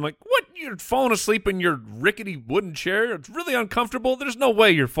 Hold it. I'm like, what? You're falling asleep in your rickety wooden chair? It's really uncomfortable. There's no way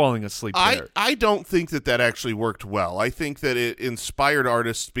you're falling asleep there. I don't think that actually worked well. I think that it inspired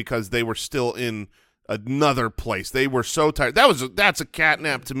artists because they were still in another place. They were so tired. That's a cat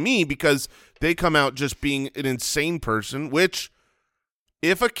nap to me because they come out just being an insane person, which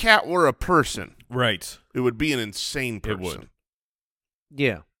if a cat were a person, Right. it would be an insane It person. would.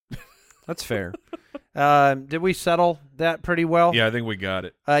 Yeah. That's fair. Did we settle that pretty well? Yeah, I think we got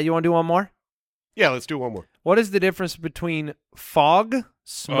it. You want to do one more? Yeah, let's do one more. What is the difference between fog,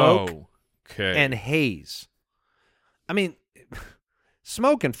 smoke, Oh, okay. and haze? I mean,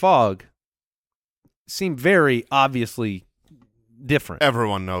 smoke and fog seem very obviously different.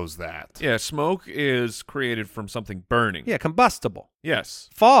 Everyone knows that. yeah, smoke is created from something burning. Yeah, combustible. Yes.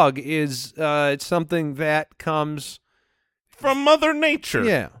 Fog is it's something that comes. From Mother Nature.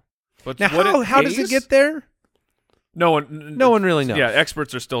 Yeah. But Now, what how does it haze? get there? No one. No one really knows. Yeah,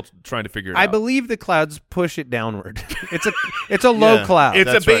 experts are still trying to figure it I out. believe the clouds push it downward. it's a low Yeah. cloud. It's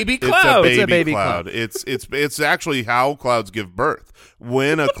a That's right. baby cloud. It's a baby cloud. cloud. It's actually how clouds give birth.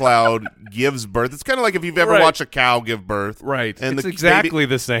 When a cloud gives birth, it's kind of like if you've ever Right. watched a cow give birth. Right. And It's the exactly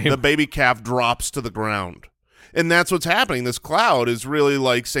baby, the same. The baby calf drops to the ground. And that's what's happening. This cloud is really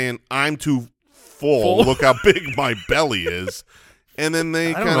like saying, I'm too full. Look how big my belly is. And then they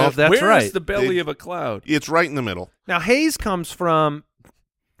I don't kind know of if that's Where right. is the belly of a cloud? it's right in the middle. Now, haze comes from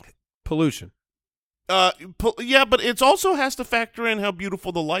pollution. Yeah, but it also has to factor in how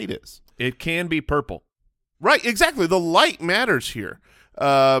beautiful the light is. It can be purple. Right, exactly. The light matters here.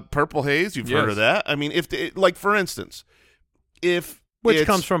 Purple haze, you've heard Yes. of that. I mean, like for instance, Which it's-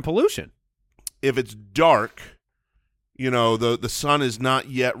 comes from pollution. if it's dark, the sun is not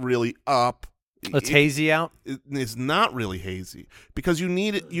yet really up. It's hazy out. It's not really hazy because you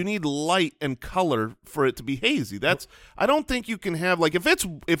need light and color for it to be hazy. I don't think you can have like if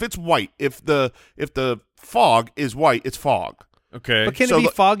it's white, if the fog is white, it's fog. Okay. But can So it be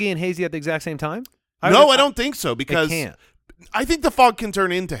the- foggy and hazy at the exact same time? I don't think so because can't. I think the fog can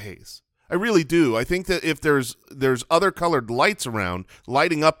turn into haze. I really do. I think that if there's other colored lights around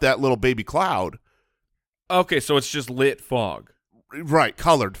lighting up that little baby cloud, Okay, so it's just lit fog. right,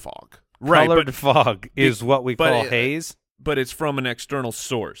 colored fog. Right, Colored but- fog is what we but call it- haze. But it's from an external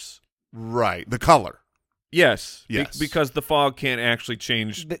source. Right, the color. Yes. Yes. Because the fog can't actually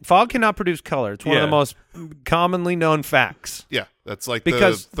change. The fog cannot produce color. It's one of Yeah. the most commonly known facts. Yeah, that's like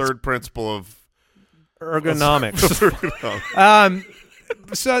Because- the third principle of Ergonomics.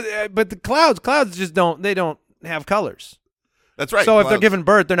 But the clouds just don't have colors. That's right. So if they're clouds. giving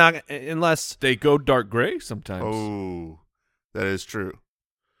birth, they're not unless They go dark gray sometimes. Oh, that is true.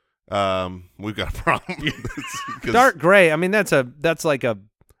 We've got a problem. It's 'cause- dark gray. I mean, that's like a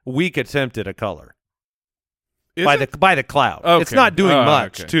weak attempt at a color Is by it? the cloud. Okay. It's not doing Oh,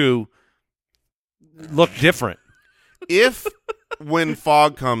 much okay. to look different. If when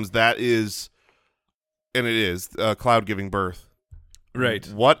fog comes, that is, and it is cloud giving birth. Right.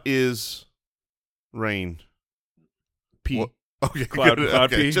 What is rain? Pee. What- Okay, Cloud good. pea.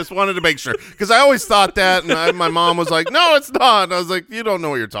 Okay, just wanted to make sure because I always thought that, and my mom was like, "No, it's not." And I was like, "You don't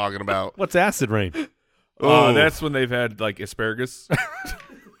know what you're talking about." What's acid rain? Oh. That's when they've had like asparagus.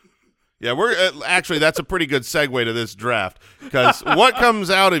 Yeah, we're actually that's a pretty good segue to this draft because what comes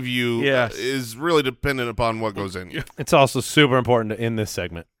out of you Yes. is really dependent upon what goes in you. It's also super important in this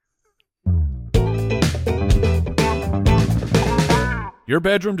segment. Your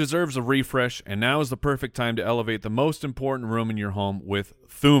bedroom deserves a refresh, and now is the perfect time to elevate the most important room in your home with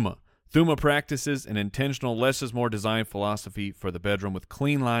Thuma. Thuma practices an intentional less is more design philosophy for the bedroom with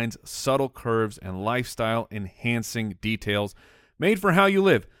clean lines, subtle curves, and lifestyle-enhancing details made for how you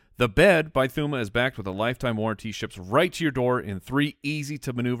live. The bed by Thuma is backed with a lifetime warranty, ships right to your door in 3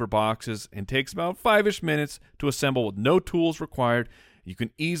 easy-to-maneuver boxes, and takes about 5-ish minutes to assemble with no tools required. You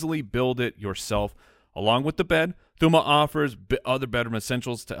can easily build it yourself. Along with the bed, Thuma offers other bedroom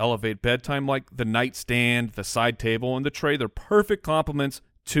essentials to elevate bedtime like the nightstand, the side table, and the tray. They're perfect complements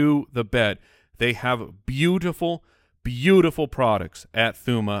to the bed. They have beautiful, beautiful products at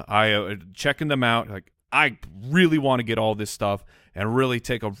Thuma. I checking them out. Like I really want to get all this stuff and really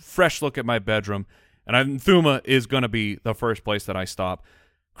take a fresh look at my bedroom. And Thuma is going to be the first place that I stop.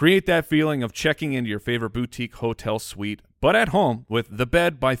 Create that feeling of checking into your favorite boutique hotel suite, but at home with The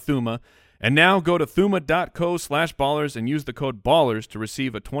Bed by Thuma. And now go to thuma.co/ballers and use the code BALLERS to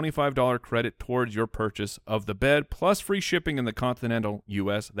receive a $25 credit towards your purchase of the bed, plus free shipping in the continental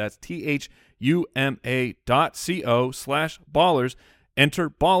U.S. That's THUMA.co/ballers. Enter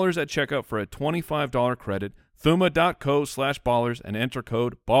BALLERS at checkout for a $25 credit. Thuma.co/ballers and enter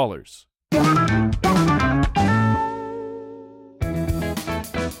code BALLERS.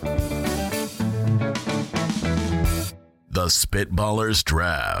 The Spitballers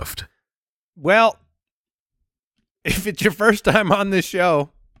Draft. Well, if it's your first time on this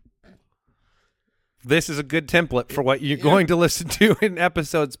show, this is a good template for what you're going to listen to in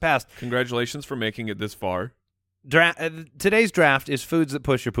episodes past. Congratulations for making it this far. Today's draft is foods that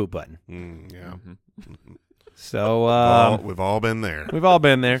push your poop button. Yeah, So we've all been there. we've all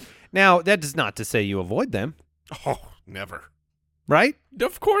been there. Now, that is not to say you avoid them, Oh, never. right?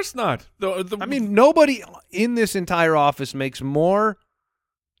 Of course not. I mean, nobody in this entire office makes more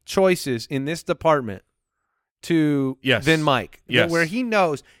choices in this department Yes. than Mike. Yes. Where he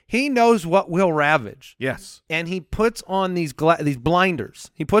knows what will ravage. yes. And he puts on these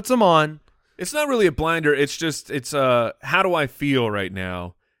blinders. He puts them on. It's not really a blinder. It's just how do I feel right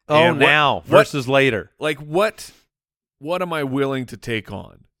now? Oh, And now versus later. like what am I willing to take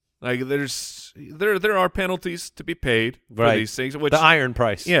on? Like there are penalties to be paid for Right. these things. Which The iron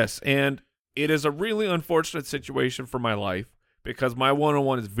price. yes, and it is a really unfortunate situation for my life because my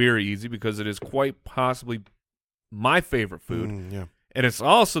one-on-one is very easy because it is quite possibly my favorite food. Yeah. And it's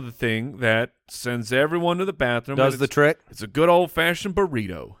also the thing that sends everyone to the bathroom. Does and the trick. It's a good old-fashioned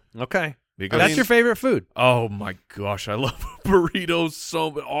burrito. Okay. Because That's your favorite food. Oh my gosh, I love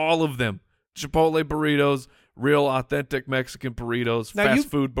burritos all of them. Chipotle burritos, real authentic Mexican burritos, Now fast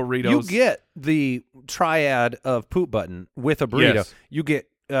food burritos. You get the triad of poop button with a burrito. Yes. You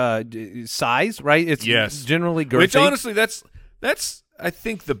get size, right? It's Yes. generally girthy. Which honestly, that's I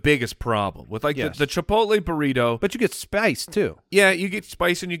think the biggest problem with like Yes. the Chipotle burrito. But you get spice too. Yeah, you get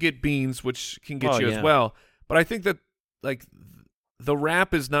spice and you get beans, which can get Oh, you yeah. as well. But I think that like the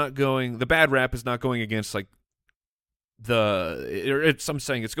bad rap is not going against like I'm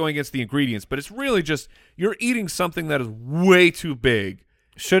saying it's going against the ingredients, but it's really just you're eating something that is way too big.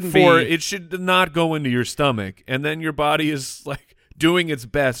 Shouldn't For be. it should not go into your stomach, and then your body is like doing its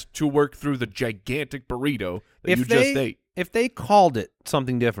best to work through the gigantic burrito that you just ate. If they called it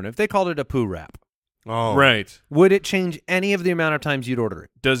something different, if they called it a poo wrap, Oh, Right? would it change any of the amount of times you'd order it?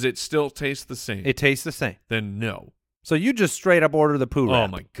 Does it still taste the same? It tastes the same. Then no. So you just straight up order the poo Oh wrap.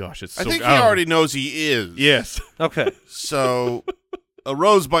 my gosh, it's I so. think he oh. already knows he is. Yes. Okay. So a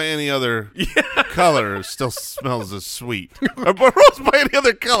rose by any other color still smells as sweet. A rose by any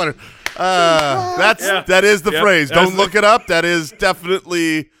other color. That is the Yep. phrase. That's Don't look it up. That is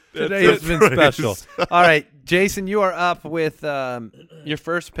definitely Today has been special. All right, Jason, you are up with your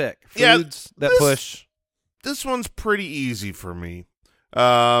first pick. Yeah, Foods that this- push. This one's pretty easy for me.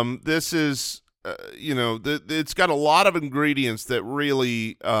 This is, it's got a lot of ingredients that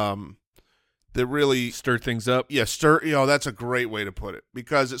really, Stir things up. yeah, stir. That's a great way to put it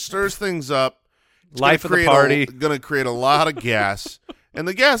because it stirs things up. It's Life of gonna the create party. Going to create a lot of gas, and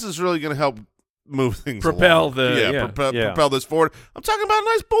the gas is really going to help move things. Propel along. the- propel this forward. I'm talking about a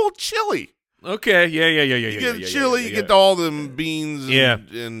nice bowl of chili. Okay. Yeah. You get chili, you get all them beans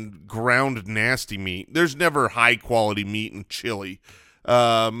and ground nasty meat. There's never high quality meat in chili.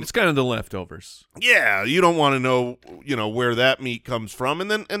 It's kind of the leftovers. Yeah, you don't want to know, where that meat comes from, and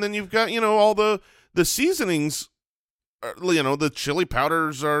then you've got, all the seasonings. The chili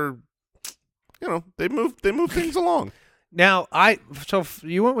powders are, they move things along. Now,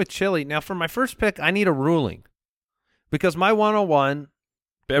 you went with chili. Now, for my first pick, I need a ruling because my 101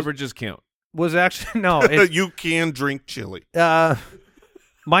 Beverages count. was actually You can drink chili.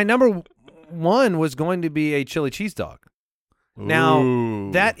 my number one was going to be a chili cheese dog. Now,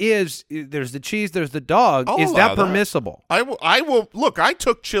 Ooh. there's the cheese, there's the dog. I'll Is allow that permissible? I will. Look, I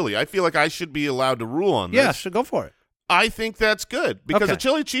took chili. I feel like I should be allowed to rule on this. Yeah, so go for it. I think that's good because Okay. a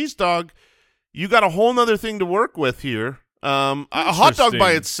chili cheese dog, you got a whole nother thing to work with here. A hot dog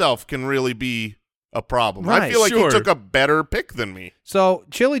by Interesting. itself can really be a problem. I Right, feel like sure. you took a better pick than me. So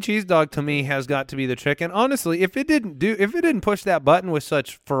chili cheese dog to me has got to be the trick. And honestly, if it didn't push that button with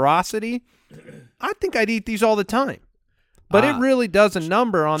such ferocity, I think I'd eat these all the time. But it really does a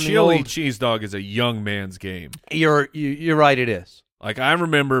number on the Chili old. cheese dog is a young man's game. You're right. It is. Like, I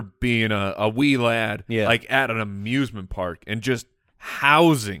remember being a wee lad, Yeah. like at an amusement park and just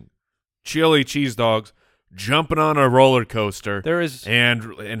housing chili cheese dogs, jumping on a roller coaster, There is.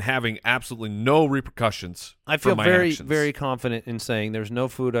 and having absolutely no repercussions. I for feel my very actions. very confident in saying there's no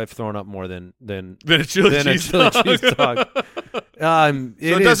food I've thrown up more than Than a chili a cheese chili dog. cheese dog. So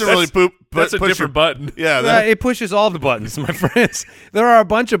it doesn't is. really poop. That's a push different button. Yeah, It pushes all the buttons, my friends. There are a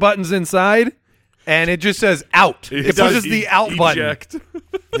bunch of buttons inside, and it just says out. It does. pushes the out button. Eject.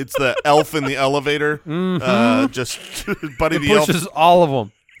 it's the elf in the elevator. Just Buddy It the elf. pushes all of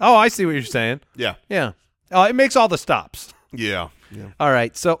them. Oh, I see what you're saying. Yeah, Yeah. Oh, it makes all the stops. yeah. All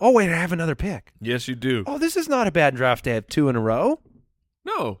right. So, oh wait, I have another pick. Yes, you do. Oh, this is not a bad draft to have two in a row.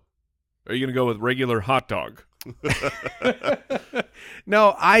 No. Are you going to go with regular hot dog?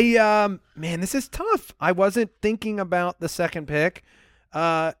 No, man, this is tough. I wasn't thinking about the second pick.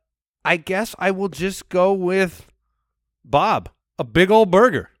 I guess I will just go with Bob, a big old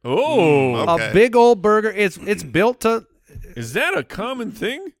burger. Oh. Okay. A big old burger. It's built to Is that a common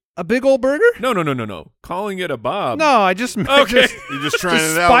thing? a big old burger? No. Calling it a Bob. No, I just Okay. You're just trying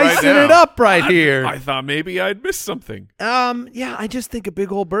just it out right spicing now. it up right here. I thought maybe I'd missed something. Yeah, I just think a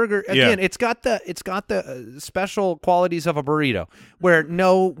big old burger. Again, it's got the special qualities of a burrito, where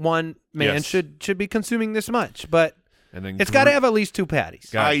no one man Yes. should be consuming this much, but And then it's got to have at least two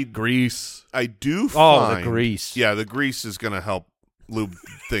patties. grease. I do Oh, find the grease. Yeah, the grease is going to help lube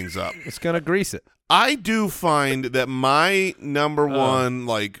things up. It's gonna grease it. I do find that my number one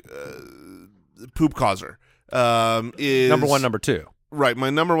poop causer is Number one, number two. Right, my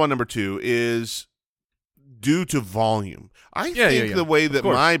number one, number two is due to volume. I think yeah. the way Of that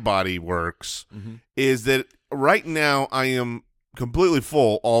course. my body works is that right now I am completely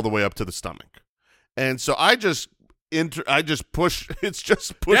full all the way up to the stomach, and so I just push. It's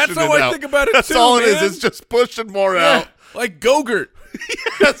just pushing That's how it I out. think about it, That's too, all it is. man. It's just pushing more out. Like Go-Gurt.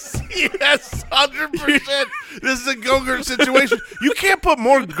 Yes, 100%. This is a Go-Gurt situation. You can't put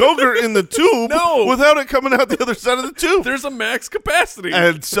more Go-Gurt in the tube No. without it coming out the other side of the tube. There's a max capacity.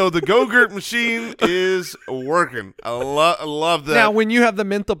 And so the Go-Gurt machine is working. I love that. Now, when you have the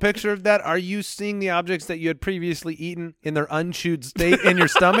mental picture of that, are you seeing the objects that you had previously eaten in their unchewed state in your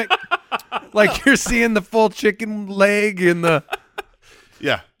stomach? Like you're seeing the full chicken leg in the.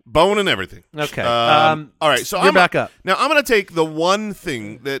 Yeah, bone and everything. Okay. All right, so you're back up. Now I'm going to take the one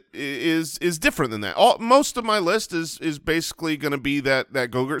thing that is different than that. Most of my list is basically going to be that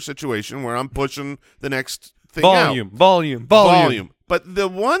Go-Gurt situation where I'm pushing the next thing out. Volume. But the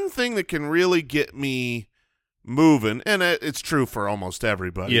one thing that can really get me moving, and it's true for almost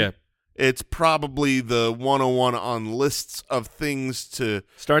everybody. Yeah. It's probably the 101 on lists of things to.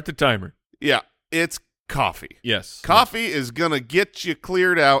 Start the timer. Yeah, it's coffee. Yes. Coffee is gonna get you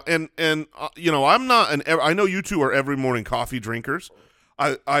cleared out, and I'm not I know you two are every morning coffee drinkers.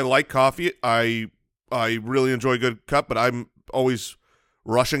 I like coffee. I really enjoy a good cup, but I'm always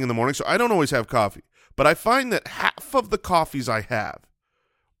rushing in the morning, so I don't always have coffee. But I find that half of the coffees I have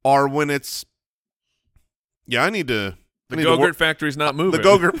are when it's. Yeah, I need to. The Go-Gurt factory's not moving. The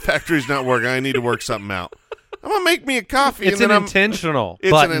Go-Gurt factory's not working. I need to work something out. I'm gonna make me a coffee. It's and then an intentional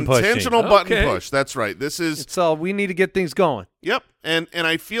It's button an pushing. intentional button Okay. push. That's right. This is. So we need to get things going. Yep, and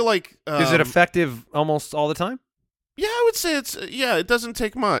I feel like Is it effective almost all the time? Yeah, I would say it's it doesn't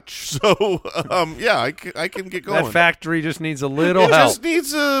take much. So I can get going. That factory just needs a little it help. just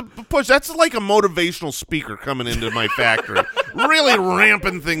needs a push. That's like a motivational speaker coming into my factory, really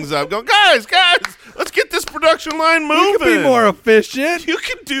ramping things up. Going, guys, let's get this production line moving. You can be more efficient. You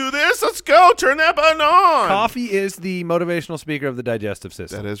can do this. Let's go. Turn that button on. Coffee is the motivational speaker of the digestive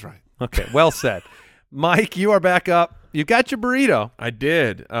system. That is right. Okay, well said. Mike, you are back up. You got your burrito. I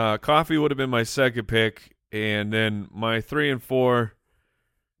did. Coffee would have been my second pick, and then my 3 and 4.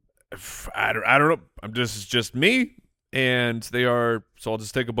 I don't know. This is just me, and they are. So I'll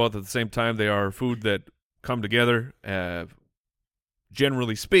just take them both at the same time. They are food that come together.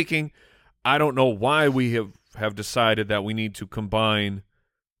 Generally speaking, I don't know why we have decided that we need to combine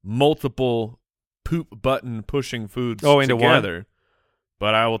multiple poop button pushing foods into together. one?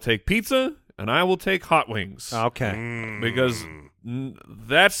 But I will take pizza and I will take hot wings. Okay. Because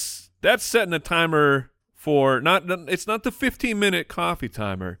that's setting a timer for it's not the 15-minute coffee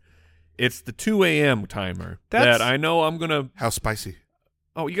timer. It's the 2 a.m. timer that I know I'm going to How spicy?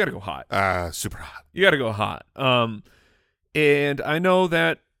 Oh, you got to go hot. Super hot. You got to go hot. And I know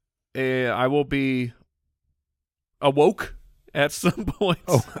that I will be awoke at some point.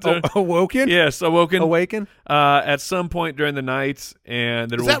 Awoken? Yes, awoken. Awaken? At some point during the night,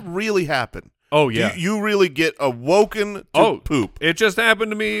 and there Does that really happen? Oh yeah, You really get awoken to poop? It just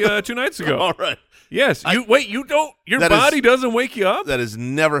happened to me 2 nights ago. All right. Yes. You don't. Your That body doesn't wake you up. That has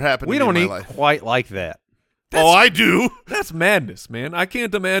never happened We to me don't in eat my life. quite like that. I do. That's madness, man. I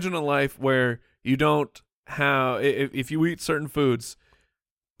can't imagine a life where you don't have. If you eat certain foods,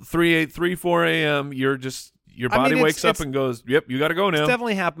 4 a.m. Your body wakes up and goes, "Yep, you got to go now." It's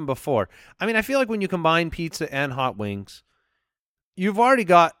definitely happened before. I mean, I feel like when you combine pizza and hot wings, you've already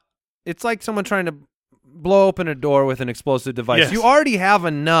got. It's like someone trying to blow open a door with an explosive device. Yes. You already have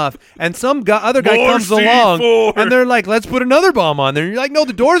enough, and some other guy More comes C4. along, and they're like, "Let's put another bomb on there." And you're like, "No,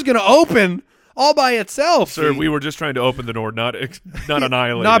 the door's going to open all by itself." Sir, we were just trying to open the door, not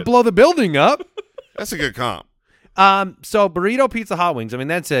annihilate not it. blow the building up. That's a good comp. So burrito, pizza, hot wings. I mean,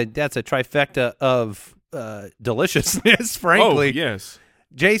 that's a trifecta of deliciousness. Frankly, Oh, yes.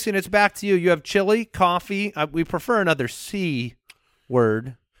 Jason, it's back to you. You have chili, coffee. We prefer another C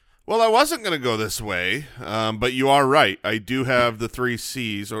word. Well, I wasn't going to go this way, but you are right. I do have the 3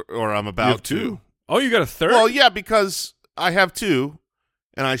 C's, or I'm You about have to. 2. Oh, you got a third? Well, yeah, because I have 2,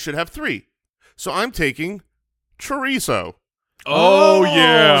 and I should have 3. So I'm taking chorizo. Oh,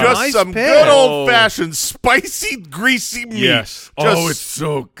 yeah. Just nice some pick. good old-fashioned spicy, greasy meat. Yes. Just, It's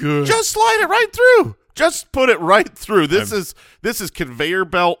so good. just slide it right through. Just put it right through. This is conveyor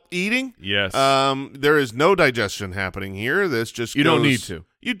belt eating. Yes. There is no digestion happening here. This just You don't goes- need to.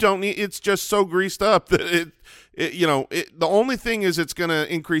 You don't need. It's just so greased up that the only thing is it's going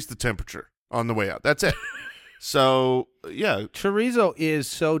to increase the temperature on the way out. That's it. So yeah, Chorizo is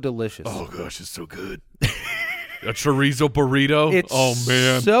so delicious. Oh, gosh, it's so good. A chorizo burrito? It's Oh,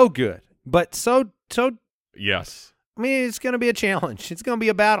 man. so good. But so Yes. I mean, it's going to be a challenge. It's going to be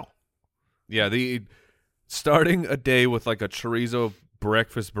a battle. Yeah, starting a day with like a chorizo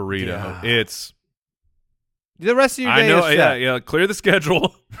breakfast burrito. Yeah. It's The rest of your I day know, is yeah, set. yeah. Clear the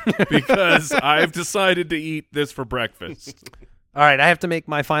schedule because I've decided to eat this for breakfast. All right, I have to make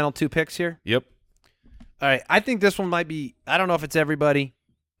my final 2 picks here. Yep. All right, I think this one might be – I don't know if it's everybody.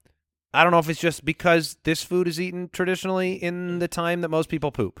 I don't know if it's just because this food is eaten traditionally in the time that most people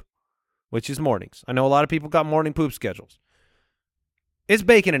poop, which is mornings. I know a lot of people got morning poop schedules. It's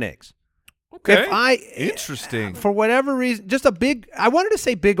bacon and eggs. Okay. Interesting. For whatever reason, just a big – I wanted to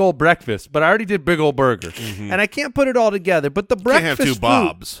say big old breakfast, but I already did big old burger. And I can't put it all together. But the can't breakfast have 2 food-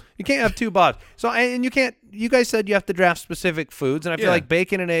 Bobs. You can't have 2 Bobs. So and you can't – you guys said you have to draft specific foods, and I feel Yeah. like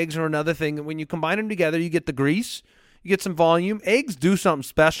bacon and eggs are another thing. That when you combine them together, you get the grease, you get some volume. Eggs do something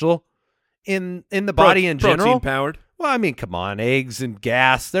special in the body in general. Protein powered. Well, I mean, come on. Eggs and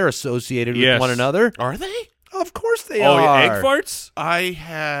gas, they're associated Yes. with one another. Are they? Of course they Oh, are. yeah, egg farts? I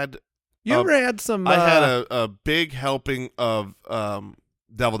had You ever had some I had a big helping of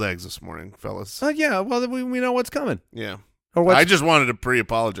deviled eggs this morning, fellas. yeah, well, we know what's coming. Yeah. Or what's I just wanted to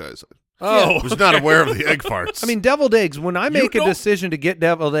pre-apologize. Oh, I was not aware of the egg farts. I mean, deviled eggs, when I make a don't- decision to get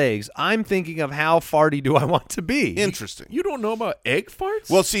deviled eggs, I'm thinking of how farty do I want to be. interesting. You don't know about egg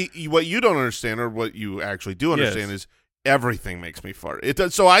farts? Well, see, what you don't understand, or what you actually do understand, Yes. is everything makes me fart. It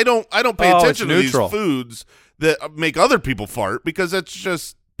does, so I don't pay Oh, it's attention to these neutral. foods that make other people fart because that's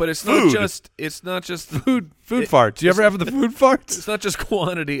just but it's food. not just Food farts. You ever have the food farts? It's not just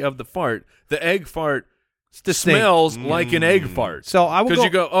quantity of the fart. The egg fart Distinct. smells like an egg fart. So I will Because go. you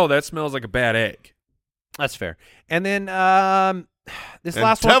go, oh, that smells like a bad egg. That's fair. And then this and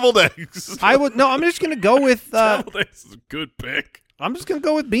last one, deviled eggs. I'm just going to go with. Deviled eggs is a good pick. I'm just going to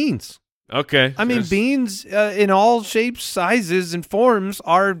go with beans. Okay. I mean, Yes. beans in all shapes, sizes, and forms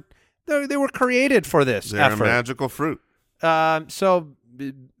are they were created for this They're effort. a magical fruit.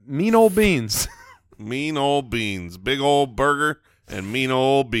 Mean old beans. Mean old beans. Big old burger and mean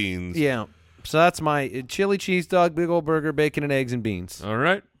old beans. Yeah. So that's my chili cheese dog, big old burger, bacon and eggs and beans. All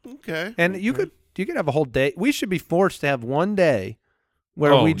right. Okay. And you could You could have a whole day. We should be forced to have one day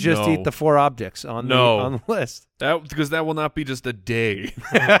where Oh, we just no. eat the 4 objects on the list. Because that will not be just a day.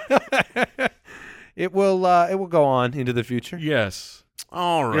 It will go on into the future. Yes.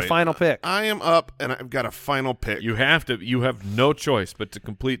 All right. Your final pick. I am up, and I've got a final pick. You have to. You have no choice but to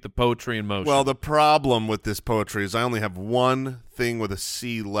complete the poetry in motion. Well, the problem with this poetry is I only have one thing with a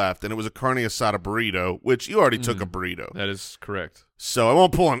C left, and it was a carne asada burrito, which you already took a burrito. that is correct. So I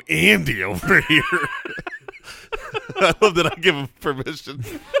won't pull on Andy over here. I love that I give him permission.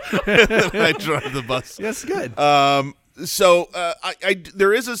 And then I drive the bus. Yes, good. So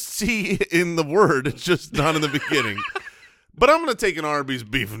there is a C in the word. It's just not in the beginning. But I'm going to take an Arby's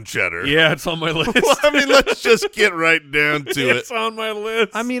beef and cheddar. Yeah, it's on my list. Well, I mean, let's just get right down to it. It's on my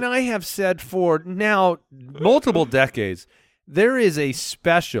list. I mean, I have said for now multiple decades, there is a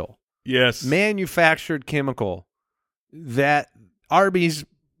special yes. manufactured chemical that Arby's.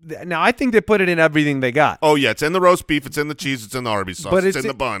 Now, I think they put it in everything they got. Oh, yeah. It's in the roast beef. It's in the cheese. It's in the Arby's sauce. But it's in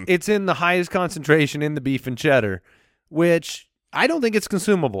the bun. It's in the highest concentration in the beef and cheddar, which I don't think it's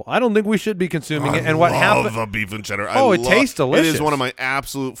consumable. I don't think we should be consuming it. And what happened? I love beef and cheddar. Oh, it tastes delicious. It is one of my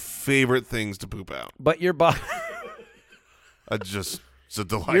absolute favorite things to poop out. But your body, It's a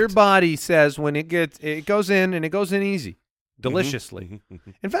delight. your body says when it goes in and it goes in easy, deliciously.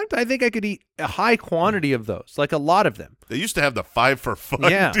 In fact, I think I could eat a high quantity of those, like a lot of them. They used to have the 5 for $5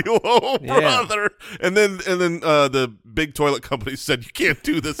 Yeah. deal. Oh, Yeah. brother. And then the big toilet company said, you can't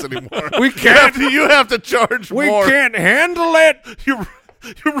do this anymore. We can't. You have to charge more. handle it.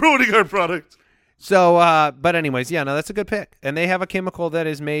 You're ruining our product. So, but anyways, yeah, no, that's a good pick. And they have a chemical that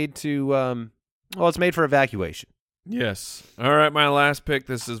is made to, it's made for evacuation. Yes. All right, my last pick.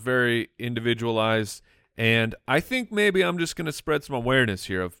 This is very individualized, and I think maybe I'm just going to spread some awareness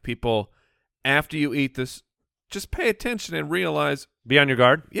here of people after you eat this, just pay attention and realize, Be on your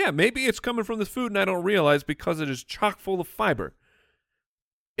guard. yeah, maybe it's coming from this food and I don't realize because it is chock full of fiber.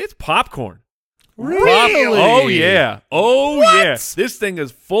 It's popcorn. Really? Oh, yeah. Oh, yeah. This thing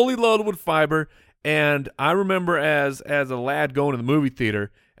is fully loaded with fiber, and I remember as a lad going to the movie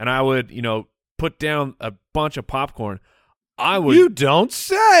theater, and I would, put down a bunch of popcorn. I would. You don't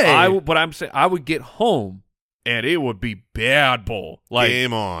say. But I'm saying I would get home and it would be bad bowl.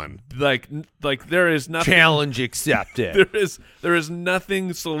 Game on. Like there is nothing. Challenge accepted. There is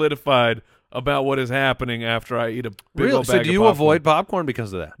nothing solidified about what is happening after I eat a big Really? old bag So do of you popcorn. avoid popcorn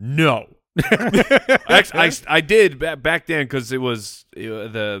because of that? No. Actually, I did back then because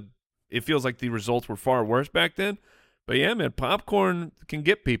it feels like the results were far worse back then. But yeah, man, popcorn can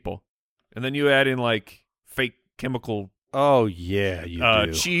get people, and then you add in like fake chemical Oh yeah, you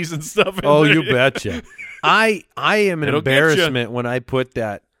do. cheese and stuff. In Oh, there. you betcha. I am an It'll get ya. embarrassment when I put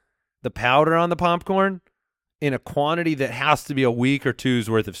the powder on the popcorn in a quantity that has to be a week or two's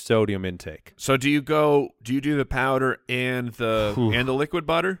worth of sodium intake. So do you do the powder and the liquid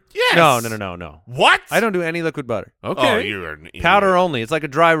butter? Yes. No. What? I don't do any liquid butter. Okay. Oh, you're an idiot. Powder only. It's like a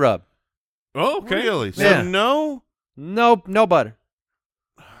dry rub. Oh, okay. Really? So Yeah. no? No butter.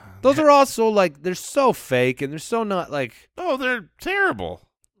 Those are also like they're so fake and they're so not like. Oh, they're terrible.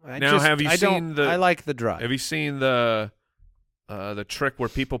 I Now, just, have you I don't- seen the- I like the dry. Have you seen the trick where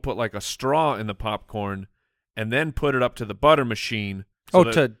people put like a straw in the popcorn and then put it up to the butter machine so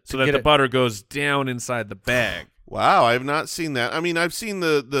that get the it- butter goes down inside the bag? Wow, I have not seen that. I mean, I've seen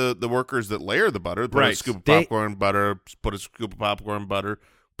the workers that layer the butter. Put a Right. scoop of They- popcorn butter, put a scoop of popcorn butter,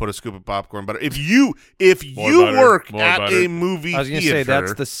 put a scoop of popcorn butter. If you butter, work more at butter. a movie I was going to theater, say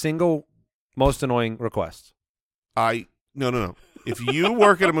that's the single most annoying request. No. If you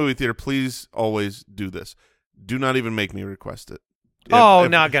work at a movie theater, please always do this. Do not even make me request it.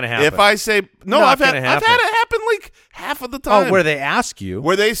 Not going to happen. If I say no, Not I've had gonna it happen like half of the time. where they ask you.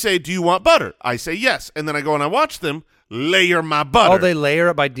 where they say, "Do you want butter?" I say yes, and then I go and I watch them layer my butter. Oh, they layer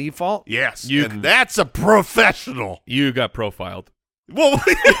it by default? yes, You and can- that's a professional. You got profiled. Well,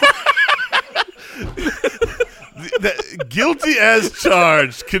 guilty as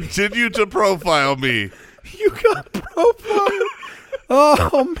charged. Continue to profile me. You got profiled?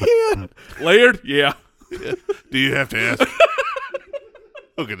 Oh, man. Layered? Yeah. Do you have to ask?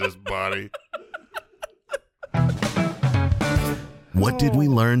 Look at this body. What did we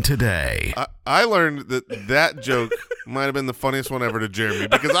learn today? I learned that joke might have been the funniest one ever to Jeremy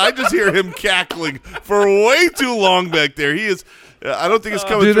because I just hear him cackling for way too long back there. He is. I don't think it's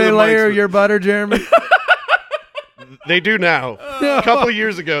coming. Do through they the layer mics, your butter, Jeremy? They do now. A couple of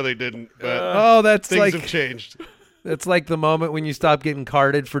years ago they didn't, but Oh, that's things like have changed. that's like the moment when you stop getting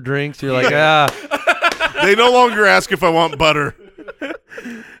carded for drinks. You're like, They no longer ask if I want butter.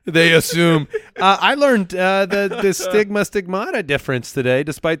 They assume I learned the stigmata difference today,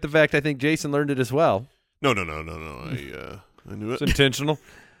 despite the fact I think Jason learned it as well. No. I knew It's it. intentional.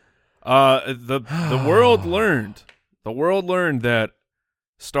 The world learned. The world learned that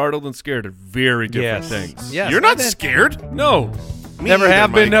startled and scared are very different things. Yes. You're not scared? No. Me Never either,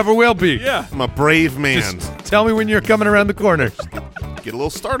 have been, Mike. never will be. Yeah. I'm a brave man. Just tell me when you're coming around the corner. Get a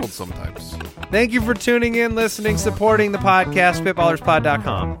little startled sometimes. Thank you for tuning in, listening, supporting the podcast,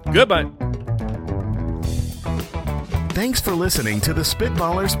 SpitballersPod.com. Goodbye. Thanks for listening to the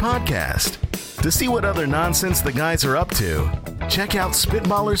Spitballers Podcast. To see what other nonsense the guys are up to, check out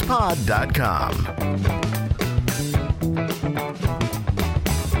SpitballersPod.com.